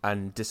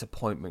and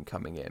disappointment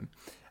coming in.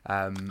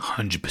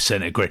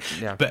 100% agree.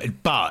 Yeah.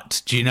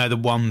 But do you know the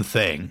one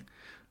thing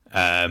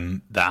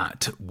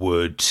that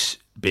would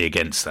be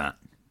against that?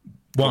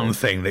 One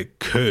thing that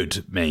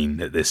could mean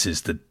that this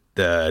is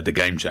the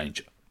game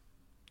changer.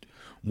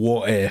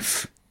 What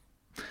if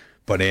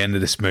by the end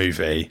of this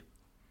movie,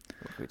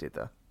 what we did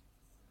there,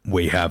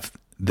 we have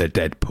the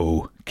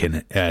Deadpool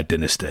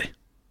dynasty?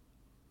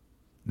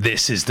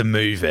 This is the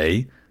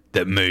movie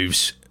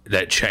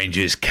that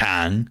changes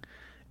Kang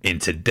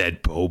into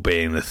Deadpool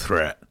being the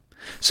threat.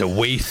 So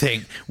we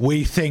think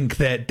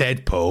that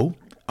Deadpool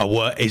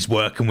is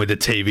working with the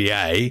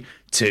TVA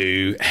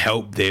to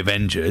help the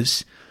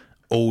Avengers.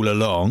 All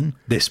along,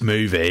 this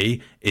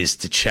movie is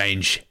to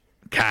change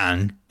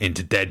Kang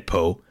into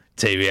Deadpool.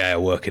 TVA are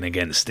working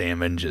against the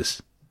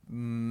Avengers.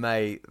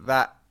 Mate,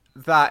 that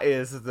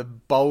is the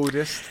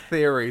boldest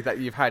theory that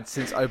you've had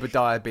since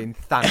Obadiah being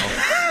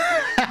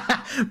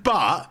Thanos.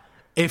 But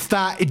if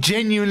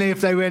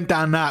they went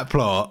down that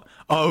plot,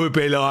 I would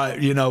be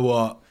like, you know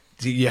what?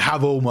 You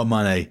have all my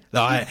money.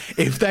 Like,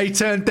 if they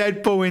turn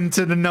Deadpool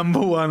into the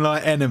number one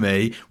like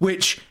enemy,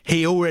 which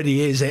he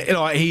already is,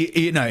 like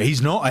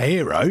he's not a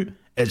hero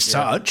as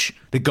such.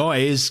 The guy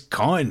is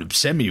kind of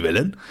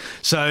semi-villain.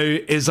 So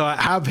it's like,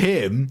 have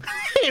him.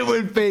 It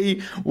would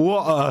be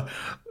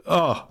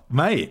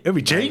mate, it'd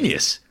be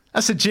genius.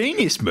 That's a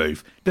genius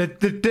move. The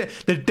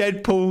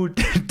Deadpool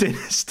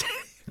dynasty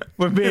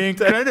would be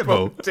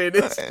incredible.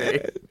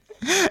 Dynasty.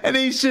 And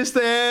he's just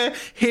there,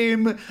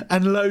 him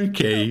and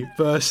Loki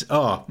versus.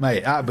 Oh,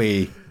 mate, that'd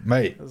be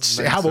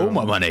have all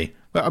my money.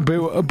 But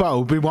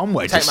it'll be one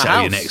way to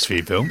sell your next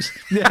few films.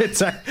 Yeah,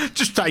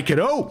 just take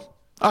it all.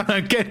 I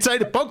don't get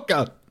take the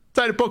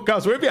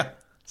podcast with you.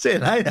 See you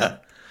later.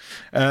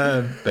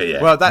 But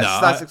yeah, well,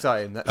 that's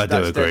exciting. I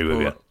do agree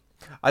with you.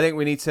 I think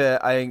we need to.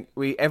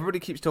 Everybody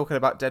keeps talking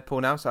about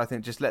Deadpool now, so I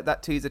think just let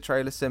that teaser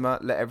trailer simmer,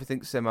 let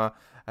everything simmer,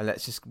 and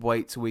let's just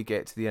wait till we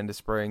get to the end of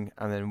spring,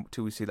 and then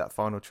till we see that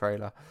final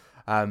trailer.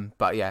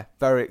 But yeah,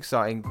 very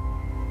exciting.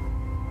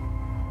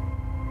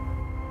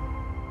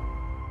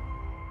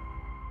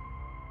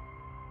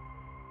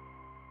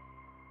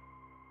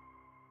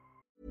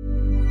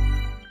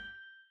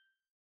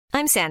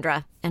 I'm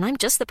Sandra, and I'm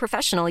just the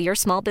professional your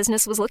small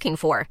business was looking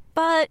for.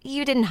 But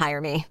you didn't hire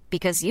me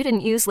because you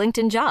didn't use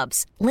LinkedIn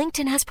Jobs.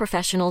 LinkedIn has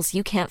professionals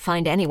you can't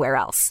find anywhere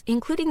else,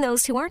 including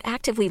those who aren't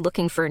actively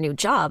looking for a new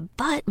job,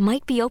 but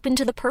might be open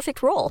to the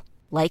perfect role,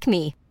 like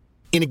me.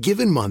 In a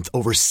given month,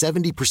 over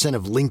 70%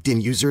 of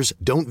LinkedIn users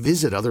don't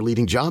visit other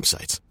leading job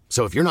sites.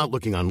 So if you're not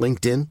looking on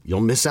LinkedIn,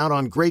 you'll miss out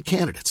on great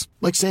candidates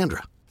like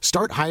Sandra.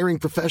 Start hiring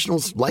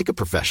professionals like a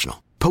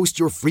professional. Post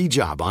your free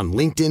job on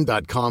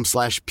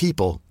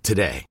linkedin.com/people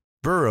today.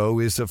 Burrow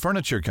is a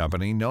furniture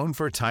company known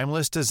for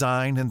timeless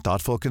design and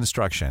thoughtful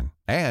construction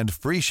and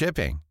free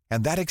shipping,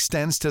 and that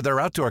extends to their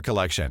outdoor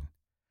collection.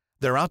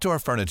 Their outdoor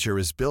furniture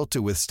is built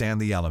to withstand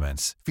the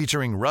elements,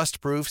 featuring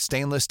rust-proof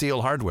stainless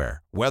steel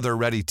hardware,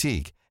 weather-ready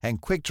teak,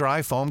 and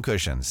quick-dry foam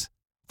cushions.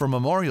 For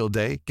Memorial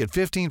Day, get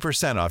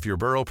 15% off your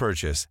Burrow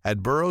purchase at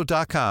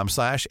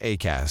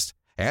burrow.com/acast,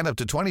 and up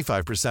to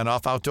 25%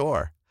 off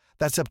outdoor.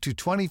 That's up to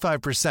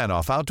 25%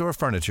 off outdoor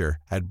furniture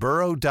at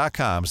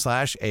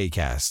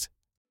burrow.com/acast.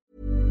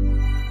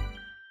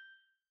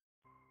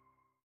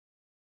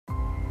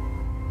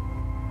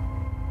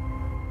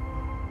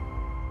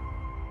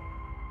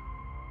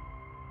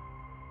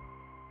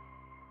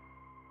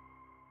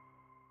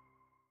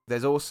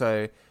 There's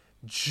also,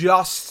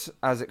 just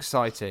as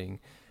exciting,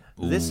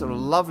 this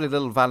lovely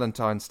little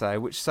Valentine's Day,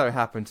 which so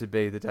happened to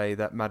be the day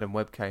that Madam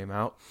Web came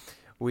out.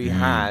 We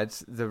had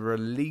the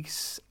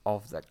release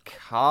of the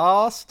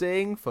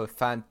casting for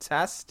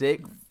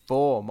Fantastic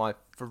Four. My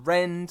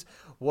friend,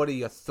 what are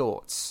your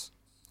thoughts?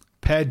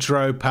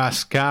 Pedro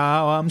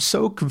Pascal, I'm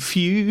so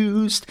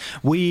confused.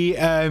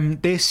 I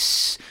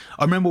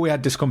remember we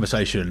had this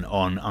conversation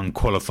on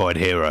Unqualified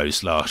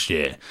Heroes last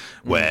year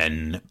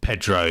when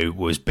Pedro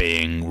was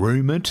being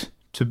rumoured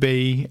to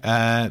be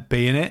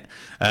in it,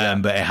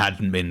 but it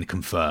hadn't been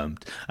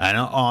confirmed. And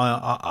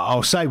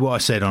I'll say what I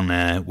said on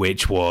there,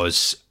 which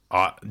was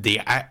the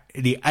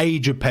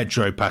age of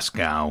Pedro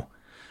Pascal,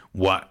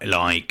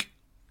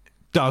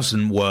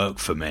 doesn't work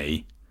for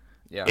me.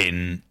 Yeah.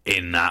 In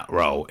that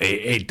role,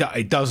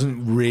 it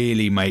doesn't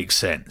really make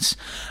sense.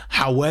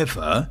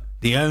 However,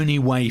 the only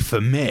way for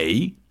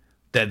me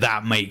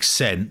that makes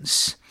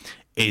sense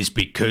is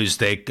because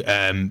they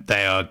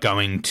are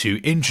going to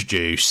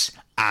introduce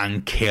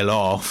and kill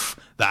off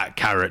that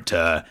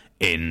character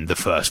in the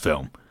first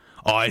film.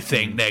 I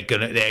think they're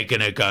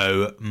gonna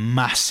go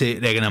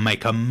massive. They're gonna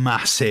make a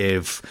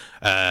massive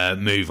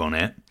move on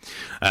it,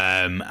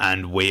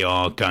 and we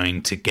are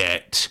going to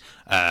get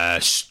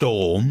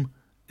Storm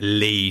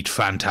lead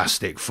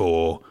Fantastic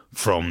Four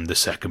from the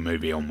second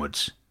movie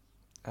onwards.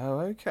 Oh,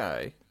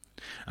 okay.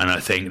 And I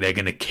think they're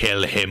going to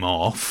kill him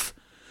off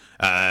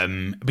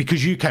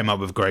because you came up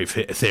with a great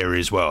theory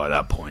as well at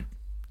that point.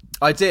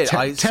 I did.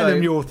 Tell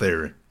him your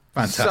theory.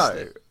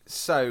 Fantastic.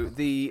 So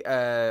the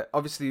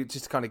obviously,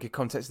 just to kind of give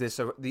context to this,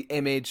 so the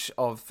image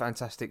of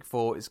Fantastic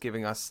Four is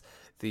giving us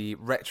the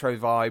retro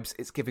vibes.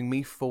 It's giving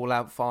me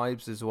Fallout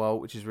vibes as well,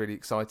 which is really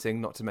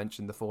exciting. Not to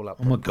mention the Fallout.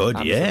 Oh my god,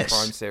 Amazon yes.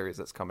 Prime series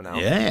that's coming out.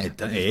 Yeah,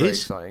 that is very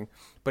exciting.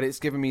 But it's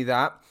giving me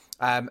that.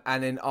 And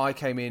then I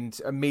came in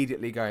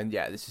immediately going,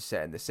 yeah, this is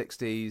set in the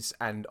 60s,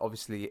 and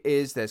obviously it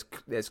is. There's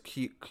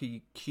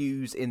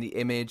cues in the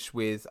image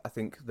with, I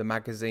think, the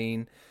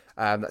magazine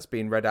that's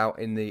being read out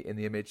in the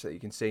image that you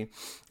can see.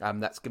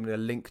 That's giving a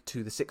link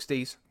to the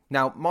 60s.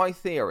 Now, my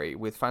theory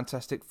with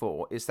Fantastic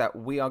Four is that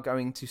we are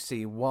going to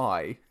see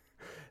why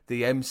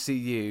the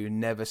MCU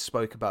never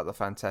spoke about the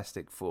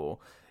Fantastic Four,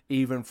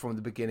 even from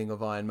the beginning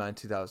of Iron Man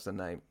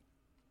 2008.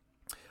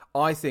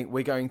 I think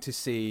we're going to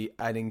see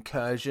an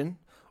incursion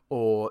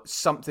or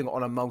something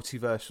on a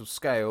multiversal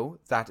scale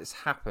that has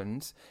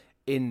happened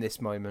in this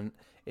moment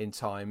in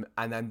time,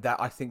 and then that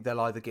I think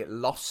they'll either get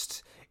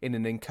lost in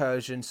an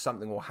incursion,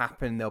 something will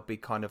happen, there'll be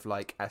kind of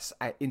like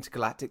an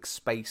intergalactic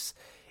space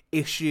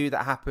issue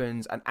that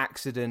happens, an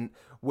accident,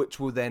 which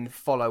will then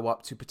follow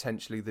up to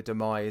potentially the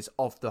demise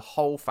of the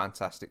whole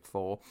Fantastic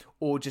Four,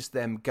 or just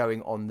them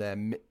going on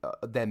them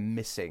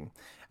missing,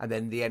 and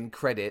then the end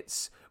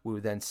credits we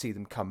will then see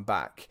them come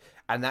back,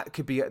 and that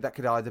could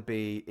either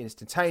be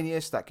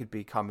instantaneous, that could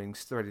be coming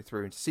threaded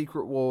through into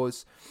Secret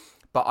Wars,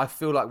 but I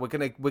feel like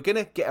we're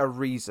gonna get a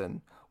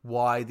reason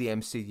why the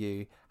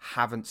MCU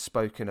haven't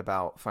spoken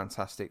about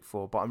Fantastic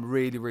Four, but I'm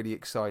really, really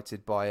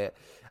excited by it.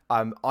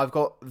 I've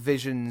got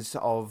visions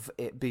of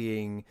it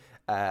being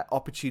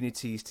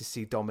opportunities to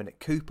see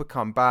Dominic Cooper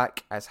come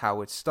back as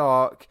Howard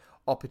Stark,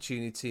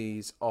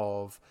 opportunities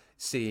of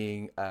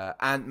seeing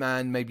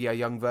Ant-Man, maybe a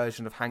young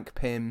version of Hank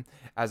Pym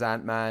as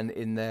Ant-Man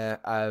in there,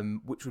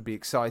 which would be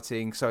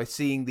exciting. So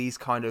seeing these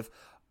kind of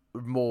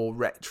more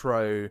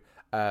retro,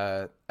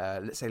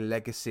 let's say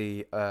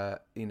legacy,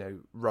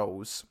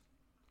 roles,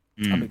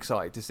 I'm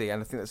excited to see,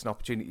 and I think that's an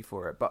opportunity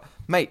for it. But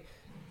mate,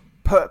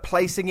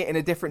 placing it in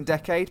a different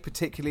decade,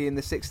 particularly in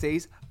the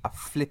 60s, a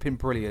flipping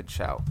brilliant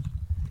shout.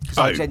 Because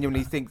I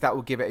genuinely think that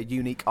will give it a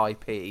unique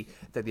IP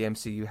that the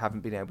MCU haven't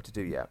been able to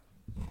do yet.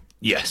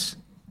 Yes,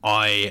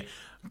 I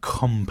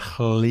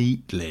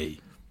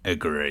completely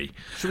agree.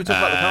 Should we talk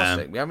about the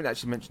casting? We haven't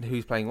actually mentioned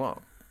who's playing what.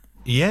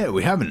 Yeah,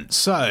 we haven't.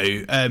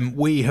 So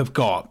we have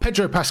got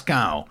Pedro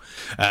Pascal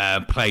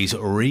plays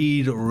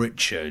Reed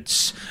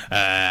Richards,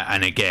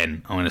 and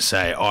again, I'm going to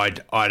say I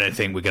don't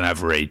think we're going to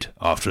have Reed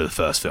after the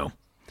first film.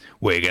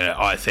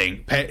 I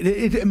think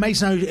it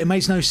makes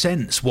no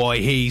sense why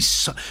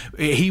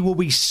he will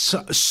be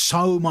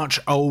so much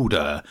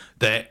older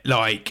that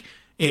like.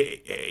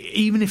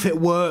 Even if it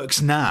works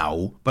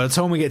now, by the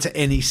time we get to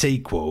any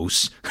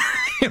sequels,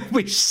 he'll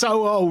be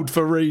so old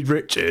for Reed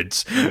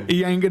Richards.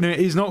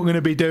 He's not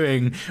gonna be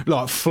doing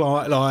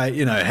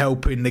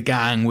helping the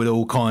gang with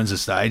all kinds of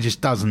stuff. It just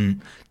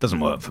doesn't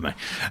work for me.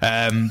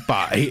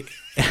 But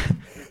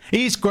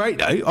he's great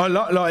though.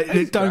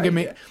 Don't get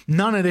me.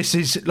 None of this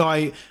is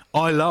like.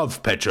 I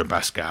love Pedro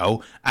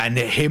Pascal, and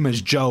him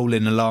as Joel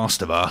in The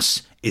Last of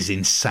Us is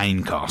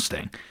insane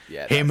casting.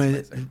 Yeah,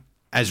 him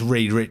as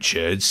Reed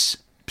Richards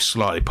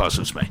slightly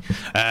puzzles me.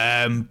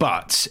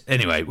 But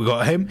anyway, we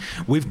got him.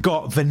 We've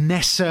got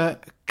Vanessa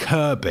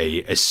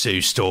Kirby as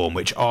Sue Storm,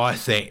 which I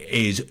think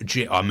is,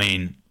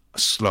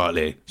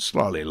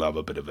 slightly love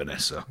a bit of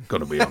Vanessa,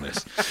 gotta be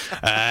honest.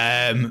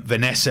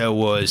 Vanessa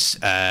was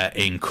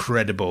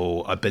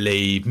incredible. I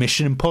believe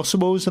Mission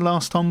Impossible was the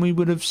last time we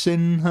would have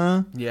seen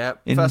her. Yeah,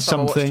 in first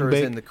time something I watched her big.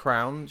 was in The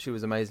Crown. She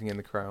was amazing in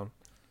The Crown.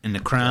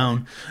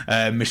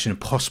 Mission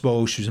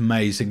Impossible, she was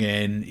amazing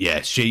in.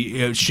 Yeah,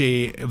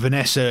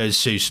 Vanessa as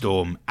Sue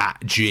Storm,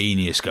 at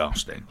genius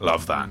casting.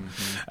 Love that.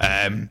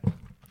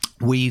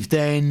 We've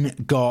then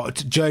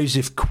got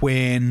Joseph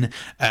Quinn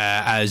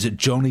as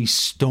Johnny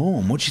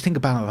Storm. What do you think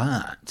about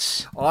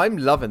that? I'm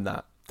loving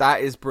that.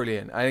 That is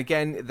brilliant. And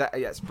again,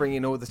 that's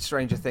bringing all the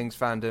Stranger Things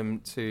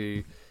fandom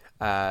to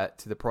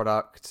the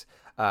product.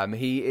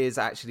 He is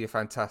actually a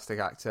fantastic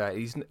actor.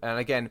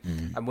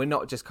 And we're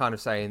not just kind of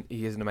saying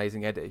he is an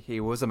amazing Eddie. He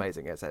was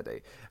amazing as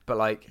Eddie,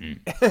 but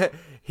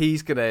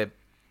he's gonna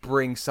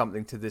bring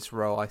something to this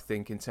role. I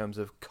think in terms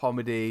of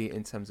comedy,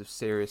 in terms of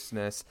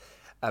seriousness,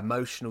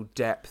 emotional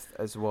depth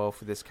as well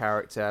for this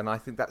character. And I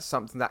think that's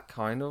something that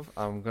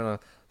I'm gonna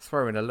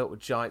throw in a little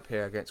jipe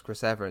here against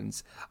Chris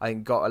Evans. I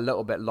think got a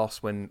little bit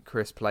lost when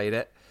Chris played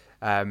it.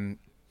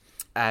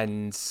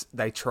 And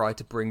they tried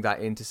to bring that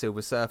into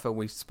Silver Surfer.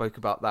 We spoke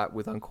about that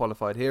with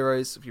Unqualified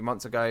Heroes a few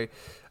months ago.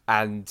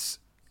 And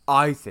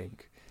I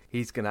think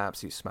he's going to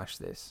absolutely smash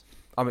this.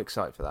 I'm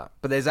excited for that.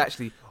 But there's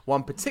actually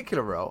one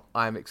particular role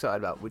I'm excited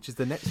about, which is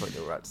the next one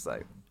you're about to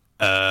say.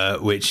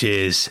 Which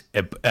is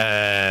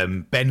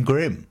Ben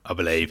Grimm, I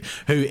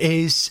believe, who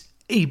is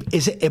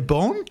it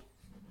Ebon?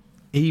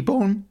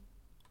 Ebon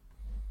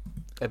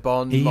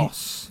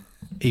Moss.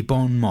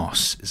 Ebon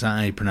Moss, is that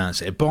how you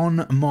pronounce it?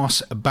 Ebon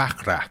Moss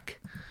Backrack.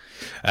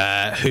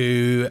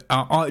 Who,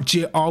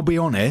 I'll be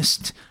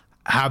honest,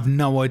 have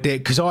no idea,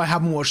 because I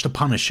haven't watched The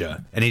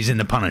Punisher, and he's in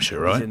The Punisher,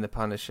 right? He's in The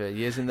Punisher.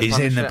 He's in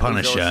The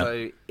Punisher. He's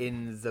also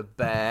in The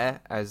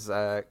Bear as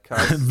The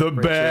Richards.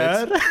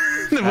 Bear?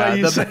 The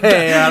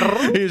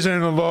Bear. He's in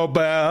The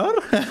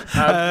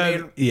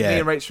Bear. Me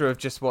and Rachel have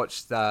just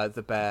watched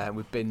The Bear, and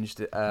we've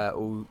binged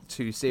all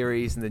 2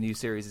 series, and the new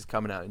series is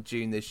coming out in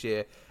June this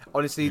year.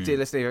 Honestly, dear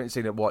listener, if you haven't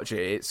seen it, watch it.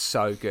 It's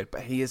so good.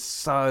 But he is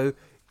so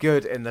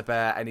good in The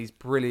Bear, and he's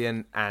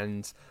brilliant.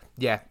 And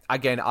yeah,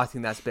 again, I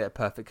think that's a bit of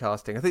perfect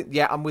casting. I think,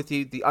 I'm with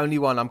you. The only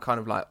one I'm kind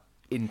of like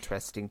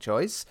interesting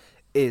choice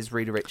is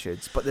Reed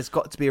Richards, but there's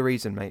got to be a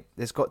reason, mate.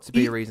 There's got to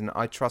be a reason.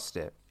 I trust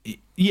it.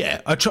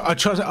 Yeah, I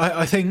trust.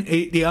 I think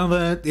the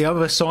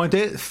other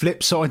side,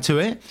 flip side to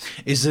it,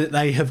 is that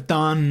they have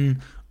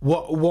done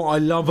what I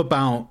love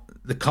about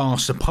the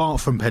cast,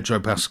 apart from Pedro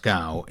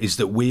Pascal, is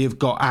that we have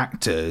got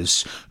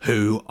actors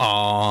who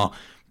are.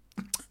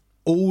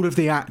 All of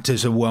the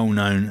actors are well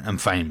known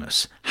and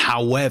famous.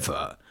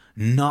 However,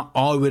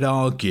 I would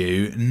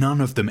argue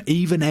none of them,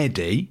 even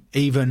Eddie,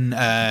 even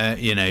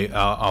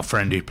our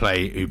friend who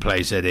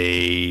plays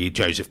Eddie,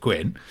 Joseph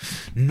Quinn,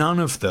 none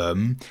of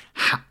them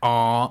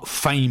are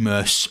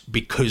famous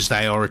because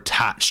they are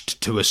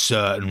attached to a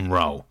certain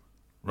role.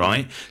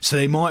 Right, so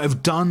they might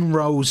have done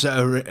roles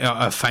that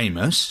are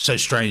famous, so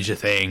Stranger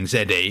Things,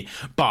 Eddie,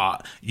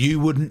 but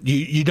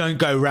you don't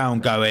go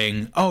around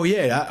going, oh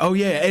yeah,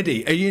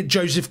 Eddie, are you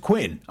Joseph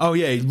Quinn? Oh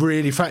yeah,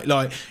 really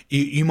like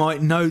you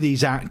might know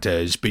these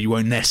actors, but you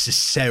won't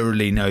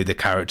necessarily know the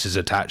characters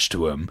attached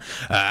to them,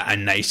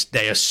 and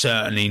they are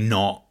certainly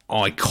not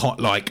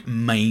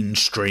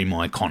mainstream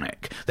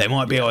iconic. They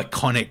might be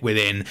iconic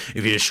within,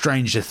 if you're a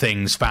Stranger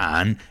Things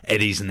fan,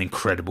 Eddie's an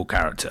incredible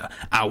character.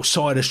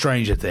 Outside of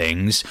Stranger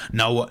Things,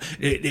 no,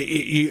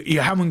 you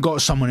haven't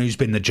got someone who's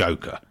been the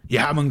Joker. You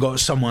haven't got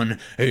someone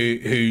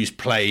who's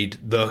played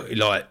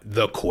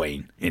the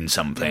Queen in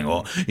something,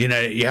 or you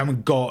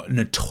haven't got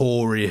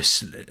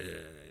notorious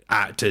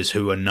actors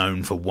who are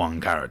known for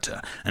one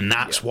character, and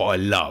that's what I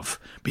love,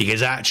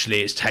 because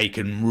actually it's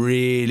taken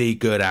really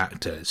good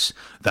actors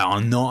that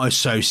are not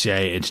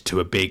associated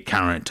to a big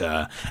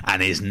character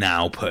and is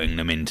now putting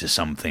them into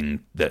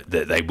something that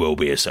they will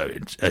be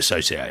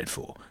associated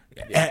for,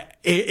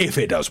 if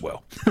it does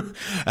well.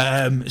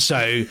 I think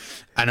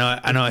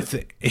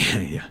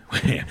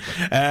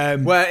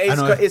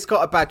it's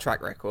got a bad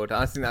track record.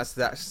 I think that's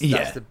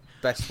the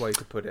best way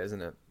to put it,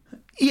 isn't it?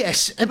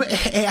 Yes, but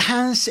it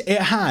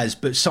has,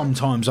 but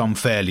sometimes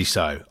unfairly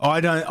so.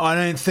 I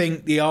don't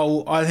think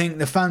I think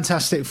the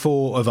Fantastic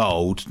Four of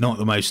old, not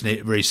the most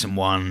recent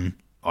one.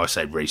 I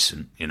say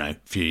recent, a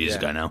few years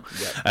ago now.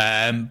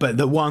 Yeah. But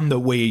the one that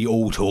we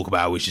all talk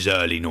about, which is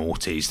early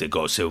noughties, that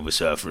got Silver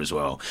Surfer as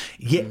well.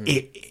 Yeah,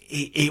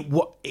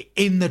 it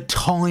in the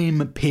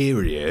time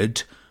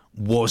period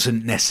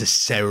wasn't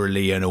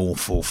necessarily an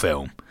awful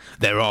film.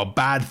 There are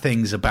bad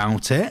things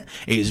about it.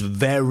 It's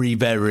very,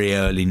 very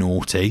early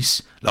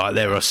noughties. Like,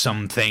 there are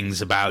some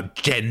things about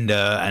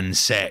gender and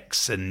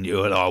sex, and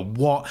you're like,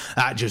 what?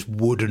 That just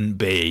wouldn't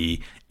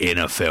be in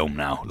a film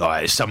now.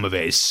 Like, some of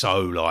it is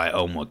so like,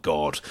 oh my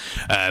God.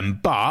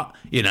 But,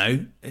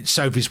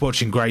 Sophie's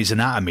watching Grey's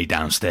Anatomy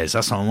downstairs.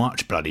 That's not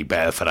much bloody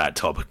better for that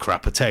type of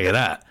crap, I tell you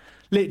that.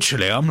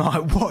 Literally, I'm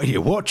like, what are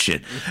you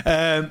watching?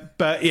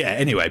 But yeah,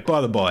 anyway,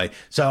 by the by.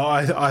 So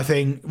I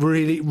think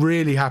really,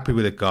 really happy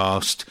with the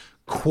cast.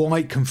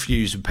 Quite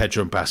confused with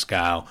Pedro and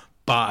Pascal.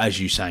 But as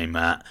you say,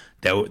 Matt,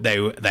 they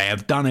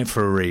have done it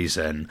for a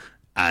reason.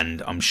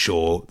 And I'm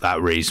sure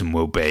that reason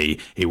will be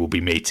he will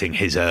be meeting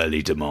his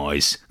early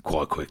demise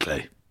quite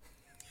quickly.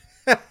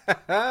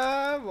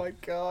 Oh my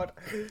God!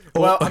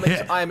 Well,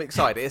 I am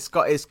excited. It's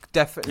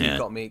definitely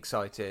got me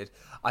excited.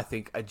 I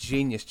think a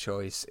genius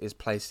choice is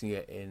placing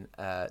it in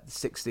the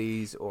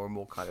 60s or a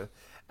more kind of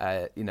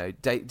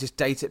just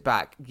date it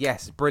back.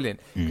 Yes, brilliant.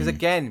 Because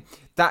again,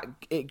 that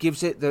it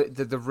gives it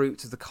the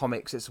roots of the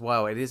comics as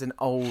well. It is an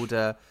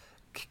older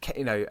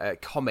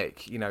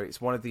comic.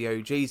 It's one of the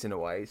OGs in a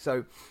way.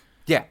 So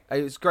yeah,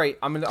 it was great.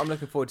 I'm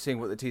looking forward to seeing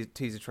what the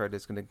teaser trailer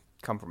is going to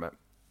come from it.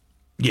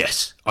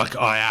 Yes,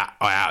 I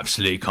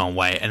absolutely can't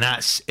wait. And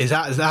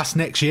that's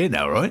next year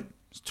now, right?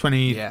 It's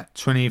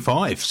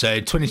 2025. So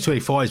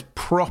 2025 is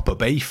proper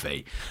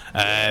beefy.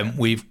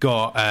 We've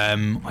got.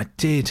 I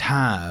did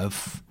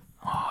have.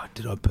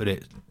 Did I put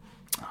it?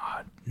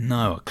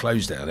 No, I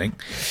closed it, I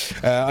think.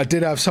 I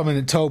did have something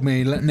that told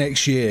me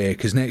next year,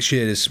 because next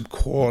year there's some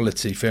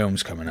quality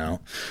films coming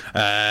out.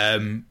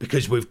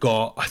 Because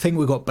I think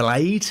we've got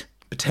Blade.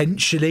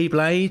 Potentially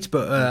Blade,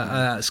 but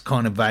that's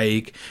kind of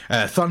vague.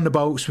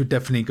 Thunderbolts we've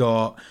definitely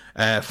got.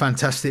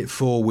 Fantastic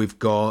Four we've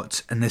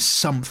got, and there's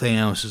something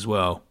else as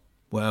well.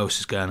 What else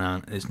is going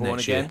on? It's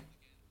next year.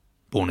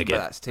 Born Again.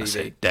 That's TV. That's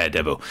it.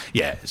 Daredevil.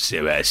 Yeah,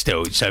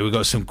 still. So we've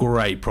got some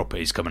great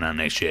properties coming out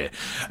next year.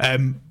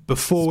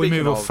 Before we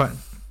move off,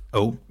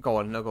 go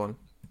on.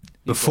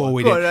 Before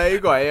we do, I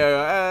go.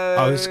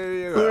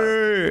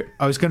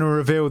 was going to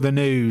reveal the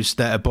news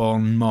that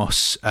Abon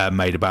Moss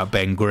made about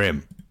Ben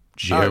Grimm.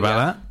 Did you hear about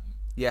that?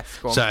 Yes,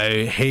 go on.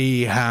 So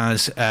he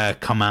has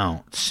come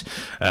out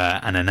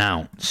and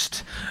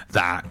announced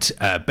that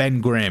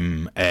Ben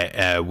Grimm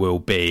will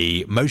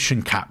be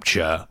motion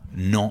capture,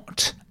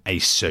 not a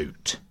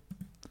suit.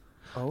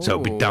 So it'll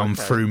be done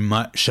through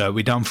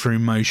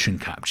motion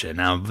capture.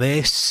 Now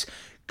this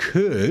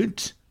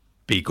could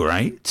be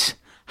great.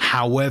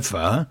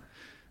 However,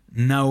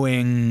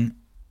 knowing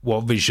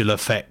what visual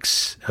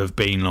effects have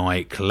been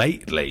like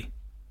lately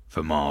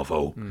for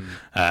Marvel,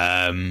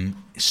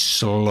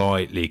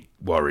 slightly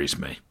worries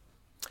me.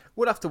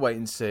 We'll have to wait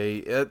and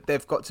see.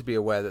 They've got to be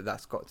aware that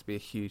that's got to be a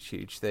huge,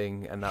 huge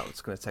thing, and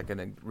that's going to take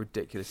a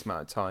ridiculous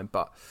amount of time.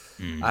 But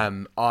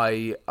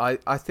I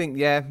think,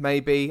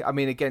 maybe. I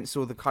mean, against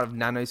all the kind of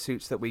nano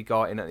suits that we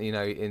got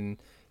in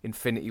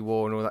Infinity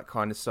War and all that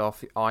kind of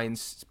stuff, Iron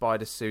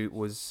Spider suit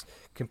was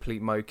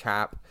complete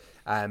mocap.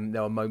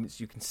 There were moments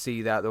you can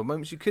see that. There were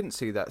moments you couldn't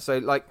see that. So,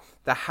 like,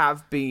 there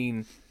have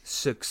been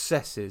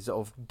successes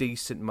of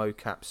decent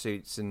mocap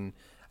suits and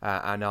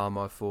and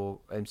armor for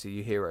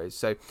MCU heroes.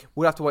 So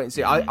we'll have to wait and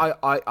see.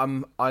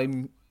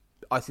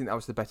 I think that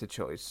was the better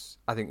choice.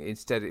 I think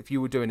instead, if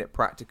you were doing it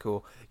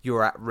practical,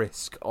 you're at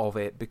risk of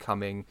it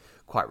becoming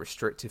quite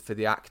restrictive for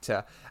the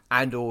actor,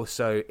 and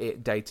also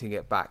it dating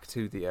it back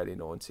to the early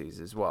 90s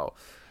as well.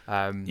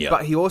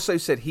 But he also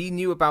said he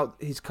knew about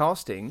his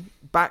casting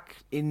back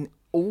in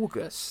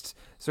August,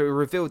 so he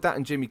revealed that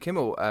in Jimmy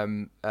Kimmel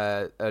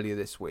earlier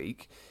this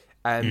week.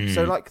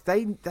 So like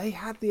they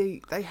had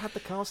the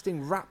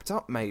casting wrapped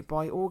up, mate,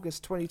 by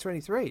August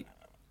 2023.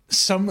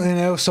 Something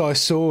else I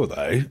saw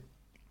though.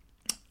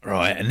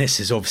 Right, and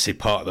this is obviously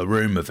part of the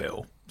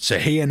rumourville. So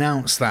he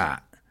announced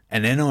that,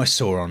 and then I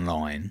saw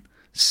online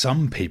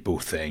some people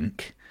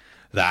think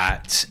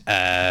that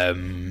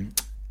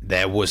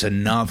there was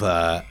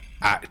another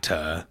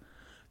actor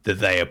that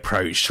they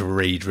approached,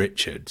 Reed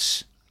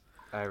Richards.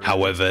 Oh, really?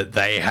 However,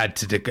 they had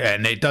to,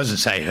 and it doesn't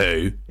say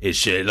who.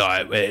 It's just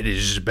like it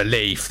is a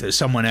belief that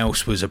someone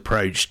else was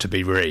approached to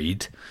be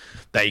Reed.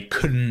 They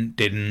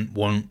didn't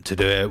want to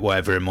do it,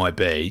 whatever it might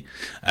be.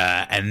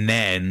 And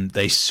then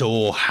they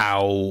saw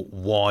how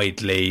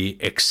widely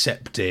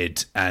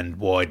accepted and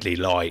widely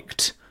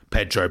liked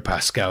Pedro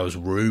Pascal's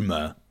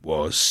rumour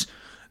was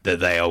that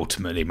they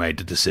ultimately made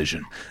the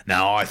decision.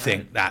 Now, I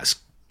think that's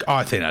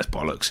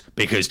bollocks,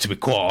 because to be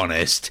quite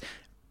honest,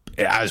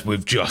 as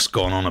we've just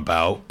gone on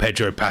about,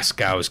 Pedro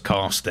Pascal's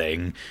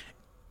casting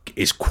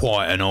is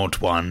quite an odd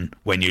one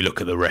when you look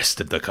at the rest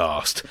of the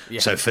cast. Yeah.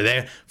 So for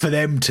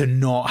them to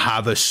not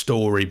have a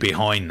story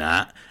behind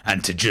that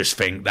and to just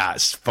think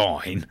that's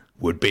fine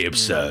would be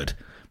absurd.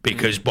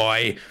 Because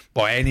by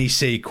any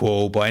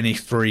sequel, by any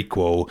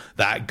threequel,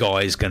 that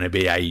guy's going to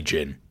be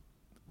aging.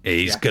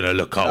 He's going to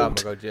look old. Oh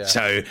my God, yeah.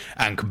 So,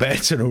 and compared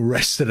to the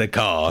rest of the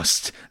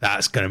cast,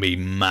 that's going to be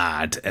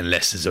mad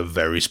unless there's a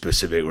very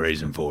specific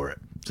reason for it.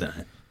 So.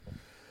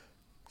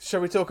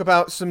 Shall we talk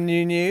about some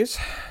new news?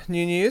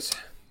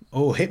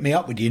 Oh, hit me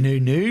up with your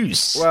new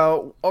news.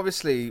 Well,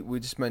 obviously,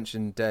 we just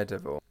mentioned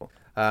Daredevil.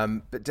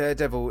 But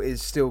Daredevil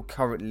is still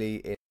currently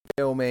in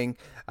filming.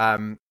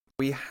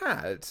 We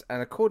had,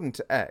 and according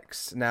to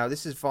X, now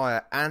this is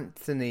via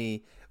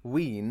Anthony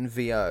Wein,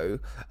 VO,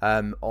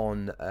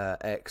 on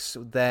X,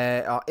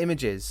 there are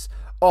images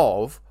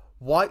of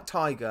White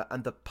Tiger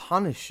and the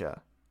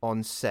Punisher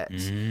on set.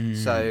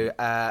 So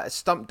a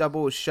stunt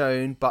double was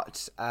shown,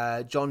 but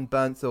John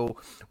Bernthal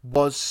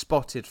was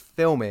spotted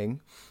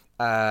filming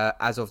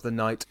as of the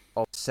night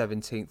of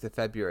 17th of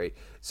February.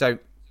 So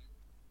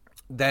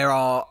they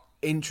are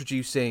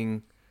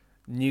introducing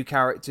new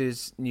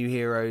characters, new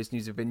heroes,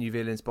 new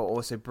villains, but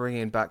also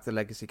bringing back the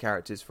legacy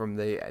characters from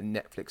the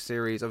Netflix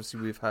series.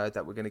 Obviously, we've heard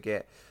that we're going to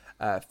get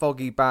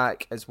Foggy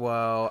back as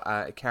well.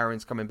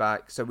 Karen's coming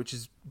back, so which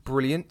is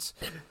brilliant.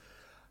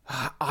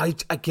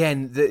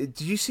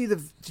 Did you see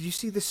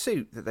the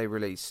suit that they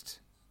released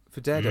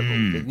for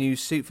Daredevil? The new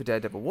suit for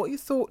Daredevil. What are your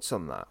thoughts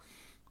on that?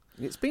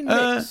 It's been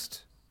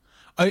mixed.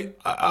 Right,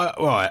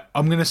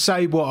 I'm going to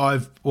say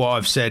what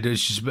I've said.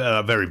 It's just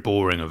very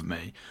boring of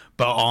me,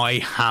 but I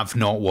have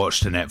not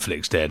watched the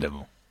Netflix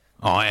Daredevil.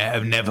 I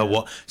have never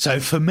watched. So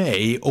for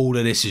me, all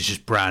of this is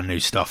just brand new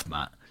stuff,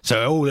 Matt.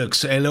 So it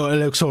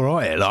looks all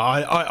right.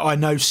 Like I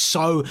know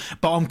so,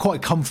 but I'm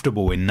quite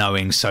comfortable in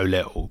knowing so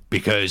little,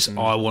 because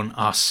I want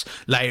us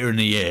later in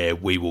the year,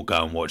 we will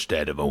go and watch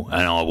Daredevil,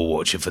 and I will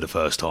watch it for the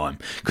first time.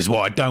 Because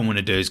what I don't want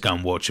to do is go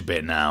and watch a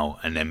bit now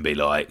and then be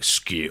like,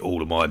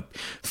 all of my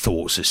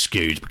thoughts are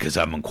skewed because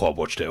I haven't quite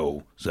watched it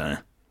all. So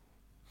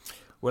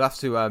we'll have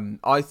to.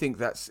 I think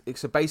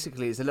so.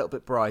 Basically, it's a little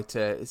bit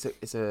brighter. It's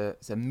a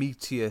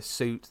meatier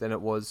suit than it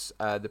was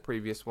the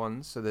previous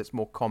ones, so that's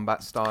more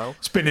combat style.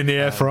 It's been in the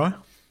air fryer.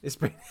 It's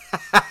been.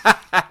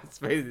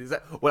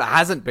 Well, it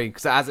hasn't been,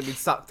 because it hasn't been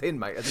sucked in,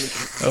 mate.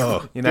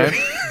 You know.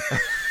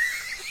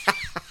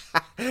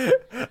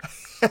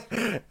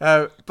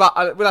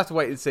 But we'll have to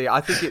wait and see. I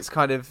think it's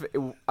kind of.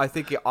 I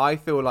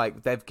feel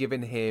like they've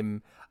given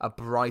him a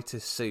brighter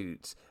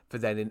suit for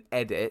then an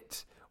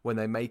edit, when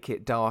they make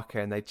it darker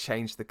and they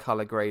change the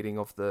color grading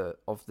of the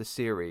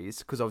series,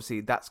 because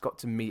obviously that's got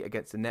to meet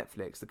against the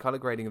Netflix. The color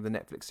grading of the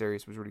Netflix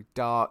series was really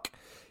dark.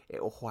 It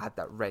all had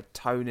that red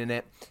tone in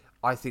it.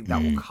 I think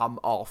that will come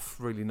off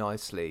really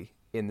nicely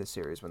in the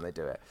series when they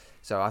do it.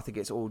 So I think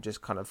it's all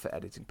just kind of for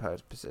editing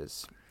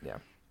purposes.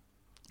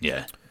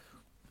 Yeah.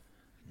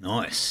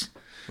 Nice.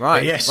 Right.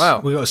 But yes.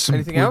 Well, we got some.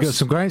 Anything else? We got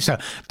some great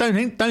stuff.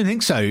 Don't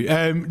think so.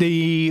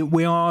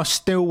 We are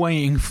still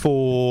waiting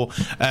for.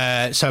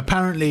 So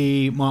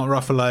apparently, Mark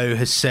Ruffalo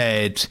has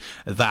said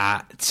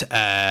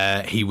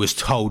that he was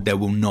told there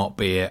will not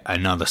be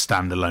another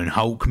standalone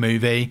Hulk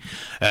movie.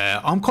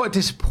 I'm quite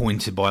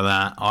disappointed by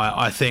that.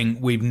 I think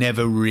we've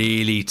never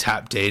really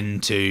tapped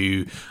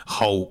into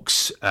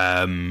Hulk's.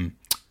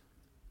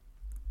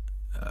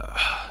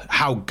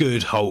 How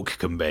good Hulk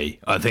can be.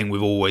 I think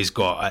we've always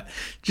got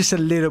just a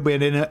little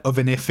bit of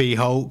an iffy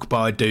Hulk, but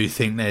I do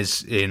think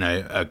there's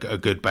a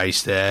good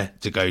base there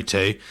to go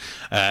to.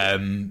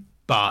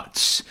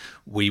 but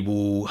we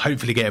will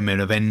hopefully get him in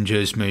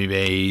Avengers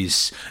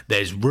movies.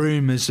 There's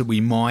rumours that we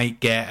might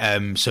get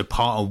so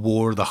part of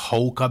War of the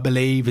Hulk, I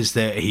believe, is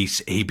that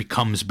he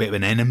becomes a bit of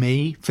an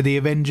enemy for the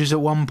Avengers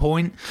at one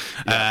point.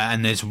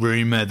 And there's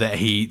rumour that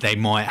they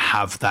might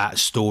have that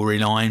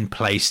storyline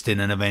placed in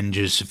an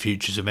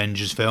Futures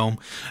Avengers film,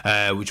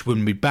 which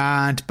wouldn't be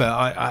bad,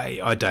 but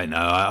I don't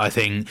know. I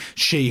think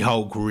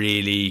She-Hulk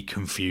really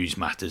confused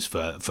matters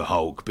for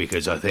Hulk,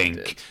 because I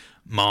think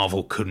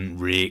Marvel can't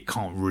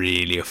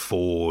really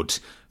afford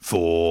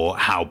for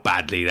how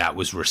badly that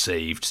was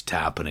received to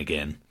happen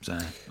again. So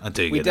I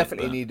do. We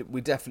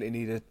definitely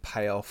need a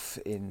payoff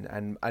in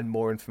and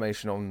more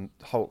information on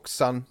Hulk's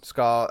son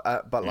Scar.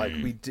 But like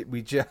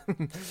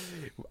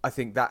I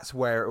think that's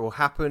where it will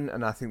happen,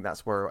 and I think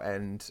that's where it'll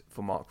end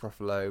for Mark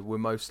Ruffalo. We're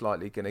most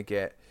likely going to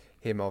get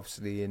him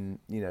obviously in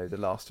the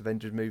last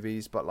Avengers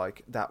movies, but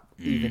like that,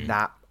 even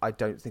that I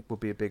don't think will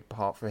be a big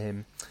part for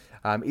him.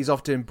 He's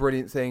off doing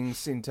brilliant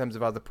things in terms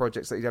of other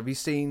projects. Have you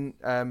seen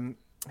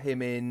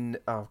him in?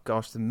 Oh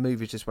gosh, the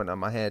movie just went on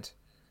my head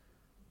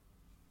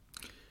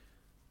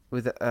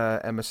with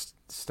Emma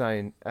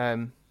Stone.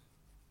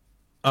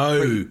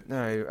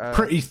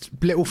 Pretty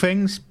Little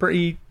Things.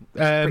 Pretty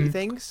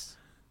Things.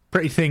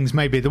 Pretty Things.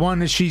 Maybe the one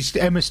that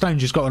Emma Stone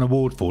just got an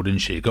award for, didn't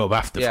she? Got a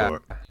BAFTA for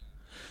it.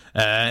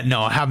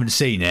 No, I haven't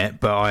seen it,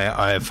 but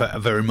I have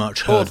very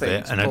much heard of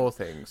it. Poor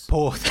Things.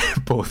 Poor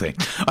thing.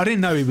 I didn't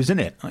know he was in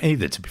it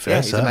either, to be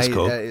fair. So that's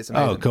cool.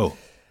 Oh, cool.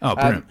 Oh,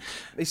 brilliant.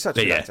 He's such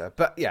a good actor.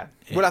 But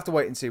we'll have to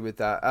wait and see with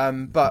that.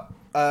 But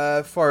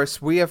Forrest,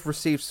 we have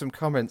received some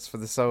comments for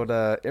this old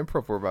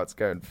improv we're about to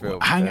go and film.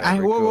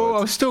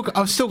 Whoa, I've still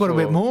got a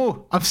bit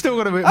more. I've still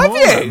got a bit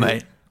more,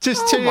 mate.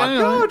 Oh my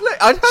god!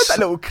 Look, I heard that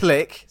little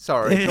click.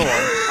 Sorry, go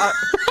on.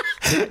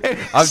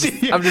 I'm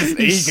just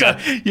eager.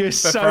 You're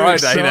so Friday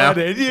excited. Now.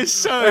 You're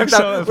so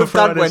excited for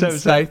Friday.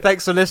 Wednesday.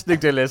 Thanks for listening,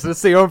 dear listeners.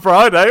 See you on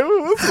Friday.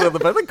 That's where the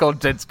better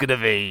content's gonna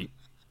be.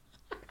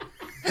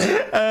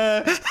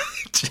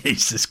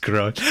 Jesus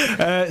Christ!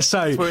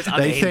 So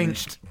they think.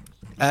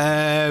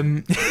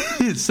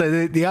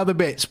 So the other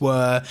bits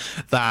were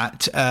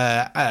that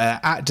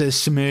actor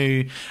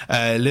Simu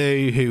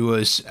Liu, who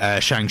was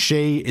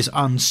Shang-Chi, is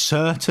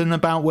uncertain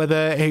about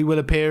whether he will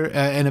appear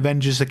in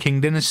Avengers: The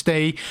King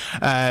Dynasty.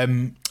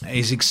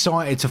 He's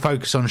excited to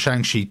focus on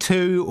Shang-Chi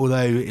 2,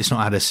 although it's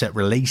not had a set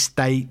release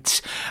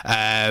date.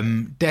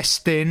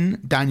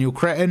 Daniel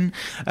Cretton,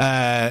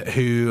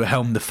 who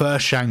helmed the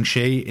first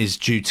Shang-Chi, is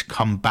due to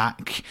come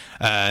back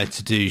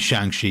to do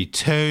Shang-Chi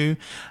 2.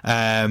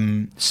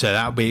 So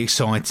that'll be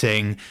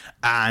exciting.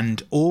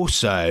 And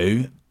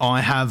also,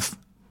 I have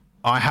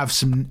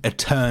some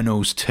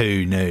Eternals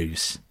 2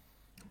 news.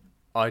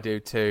 I do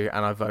too,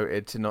 and I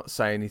voted to not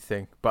say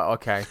anything. But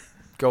okay,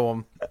 go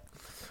on.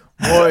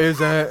 What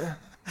is it?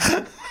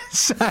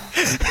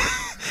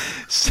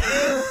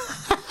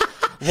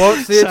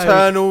 What's the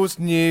Eternals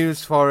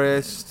news,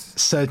 Forrest?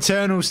 So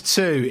Eternals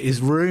 2 is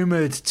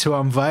rumoured to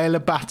unveil a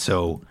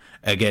battle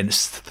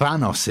against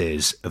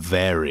Thanos'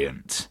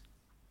 variant.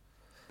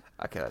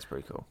 Okay, that's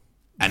pretty cool.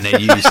 And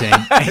they're using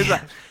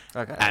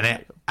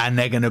okay, and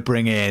they're going to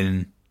bring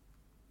in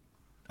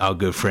our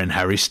good friend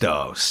Harry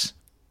Styles.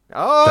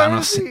 Oh,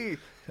 Thanos,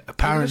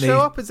 apparently show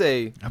up, is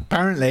he?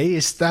 Apparently,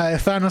 it's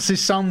Thanos'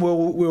 son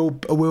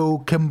will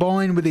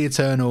combine with the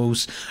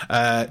Eternals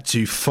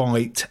to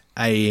fight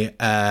a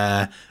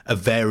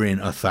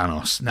variant of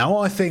Thanos. Now,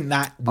 I think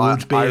that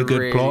would be a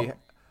good plot.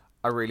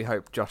 I really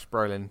hope Josh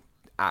Brolin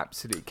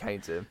absolutely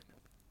canes him.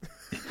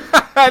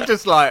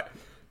 just like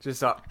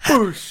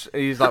whoosh,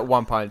 and he's like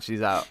one punch,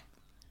 he's out.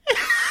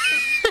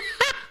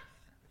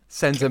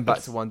 Sends him back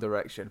to One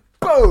Direction.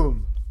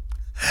 Boom,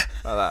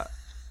 like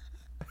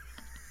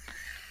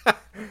that.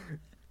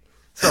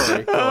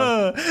 Sorry.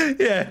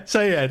 Yeah.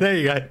 So there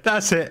you go.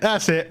 That's it.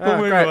 We'll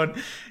move on.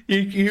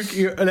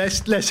 You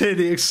let's hear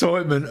the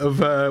excitement of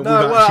we've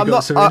actually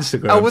got some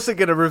Instagram. I wasn't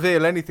going to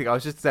reveal anything. I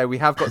was just saying we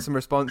have got some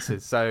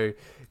responses. So,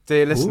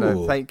 dear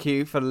listener, thank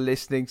you for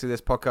listening to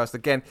this podcast.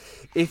 Again,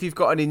 if you've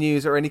got any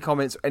news or any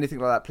comments or anything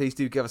like that, please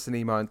do give us an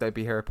email on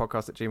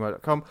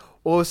don'tbeherapodcast@gmail.com.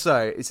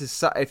 Also,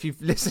 if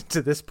you've listened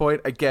to this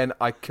point, again,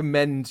 I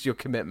commend your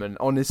commitment.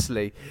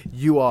 Honestly,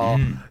 you are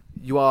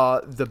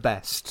the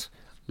best.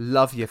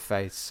 Love your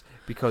face,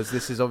 because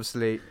this is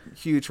obviously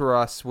huge for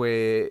us.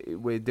 We're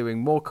doing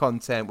more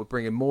content. We're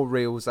bringing more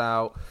reels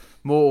out,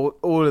 more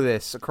all of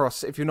this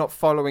across. If you're not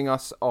following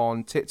us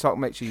on TikTok,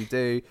 make sure you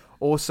do.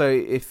 Also,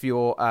 if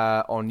you're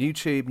on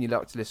YouTube and you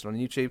like to listen on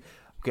YouTube,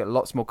 we get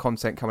lots more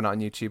content coming out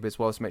on YouTube as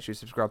well. So make sure you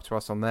subscribe to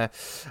us on there.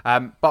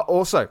 But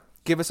also,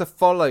 give us a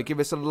follow, give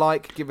us a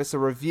like, give us a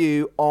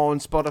review on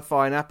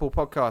Spotify and Apple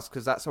Podcasts,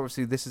 because that's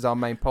obviously this is our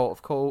main port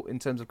of call in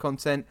terms of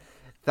content.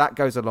 That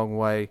goes a long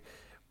way.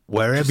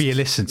 Wherever you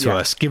listen to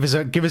us, give us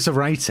a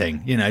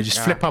rating.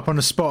 Flip up on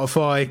the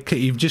Spotify.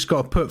 You've just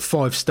got to put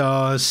 5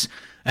 stars,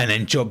 and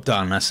then job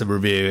done. That's the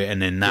review, and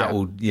then that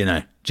will,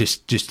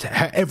 just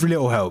every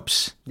little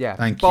helps. Yeah,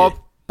 thank you.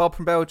 Bob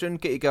from Belgium,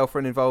 get your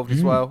girlfriend involved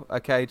as well.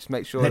 Okay, just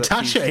make sure.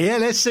 Natasha,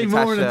 let's see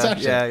more of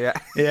Natasha.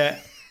 Yeah.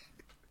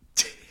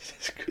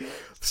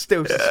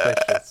 Still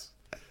suspicious.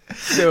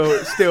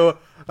 Still.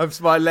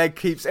 My leg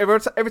keeps every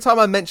time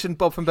I mention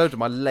Bob from Belgium,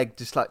 my leg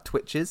just like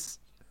twitches.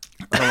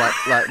 And I'm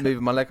like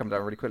moving my leg up and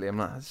down really quickly. I'm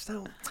like, it's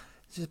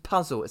just a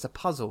puzzle. It's a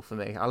puzzle for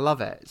me. I love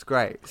it. It's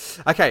great.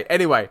 Okay.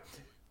 Anyway,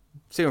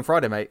 see you on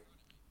Friday, mate.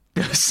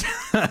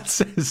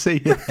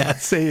 See you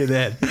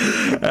then.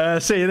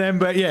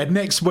 But yeah,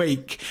 next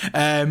week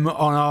on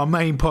our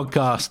main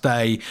podcast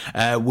day,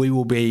 we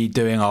will be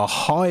doing our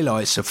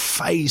highlights of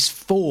Phase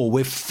 4.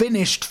 We've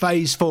finished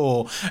Phase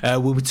 4.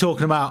 We'll be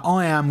talking about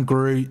I Am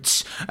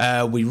Groot.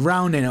 We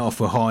rounding it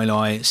off with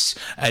highlights,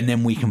 and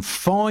then we can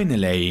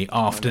finally,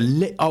 after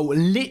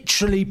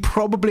literally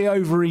probably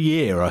over a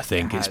year, I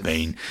think it's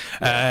been,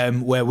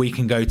 where we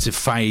can go to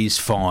Phase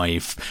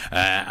 5,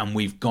 and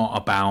we've got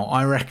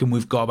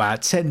about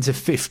 10 to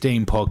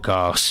 15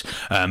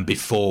 podcasts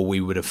before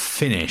we would have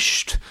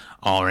finished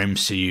our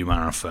MCU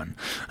marathon.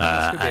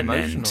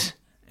 Emotional.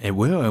 It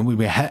will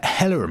be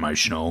hella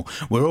emotional.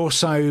 We're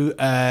also,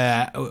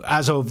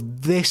 as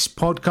of this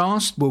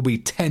podcast, we'll be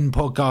 10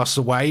 podcasts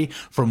away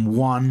from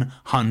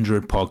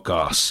 100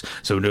 podcasts.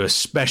 So we'll do a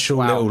special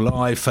little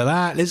live for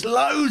that. There's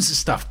loads of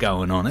stuff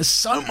going on. There's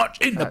so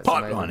much in the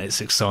pipeline. Amazing. It's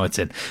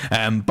exciting.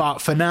 But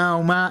for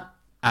now, Matt,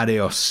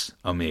 adios,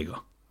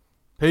 amigo.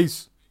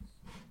 Peace.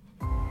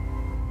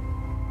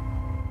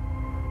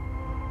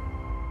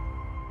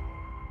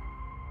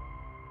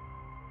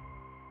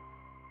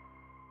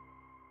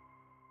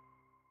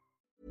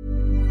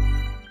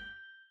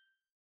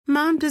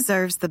 Mom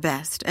deserves the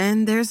best,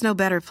 and there's no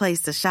better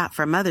place to shop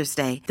for Mother's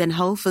Day than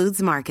Whole Foods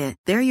Market.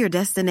 They're your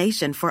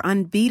destination for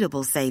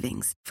unbeatable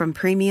savings, from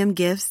premium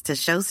gifts to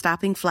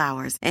show-stopping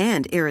flowers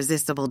and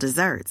irresistible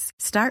desserts.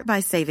 Start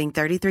by saving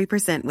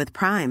 33% with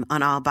Prime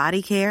on all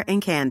body care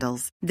and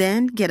candles.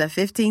 Then get a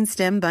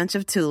 15-stem bunch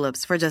of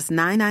tulips for just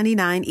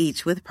 $9.99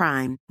 each with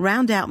Prime.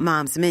 Round out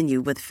Mom's menu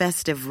with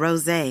festive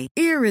rosé,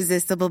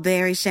 irresistible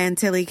berry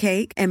chantilly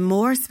cake, and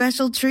more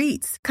special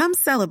treats. Come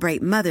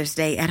celebrate Mother's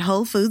Day at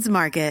Whole Foods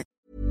Market.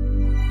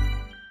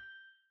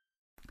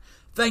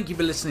 Thank you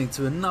for listening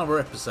to another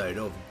episode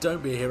of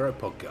Don't Be a Hero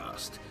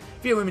podcast.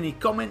 If you have any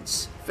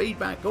comments,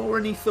 feedback or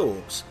any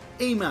thoughts,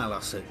 email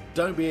us at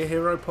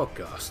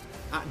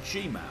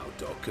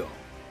don'tbeaheropodcast@gmail.com.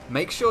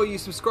 Make sure you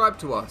subscribe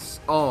to us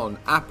on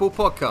Apple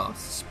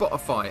Podcasts,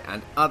 Spotify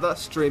and other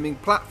streaming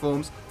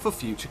platforms for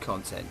future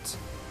content.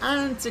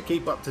 And to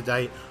keep up to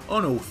date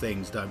on all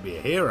things Don't Be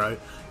a Hero,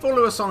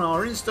 follow us on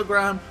our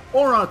Instagram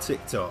or our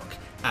TikTok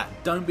at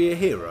Don't Be a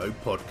Hero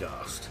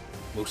Podcast.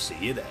 We'll see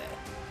you there.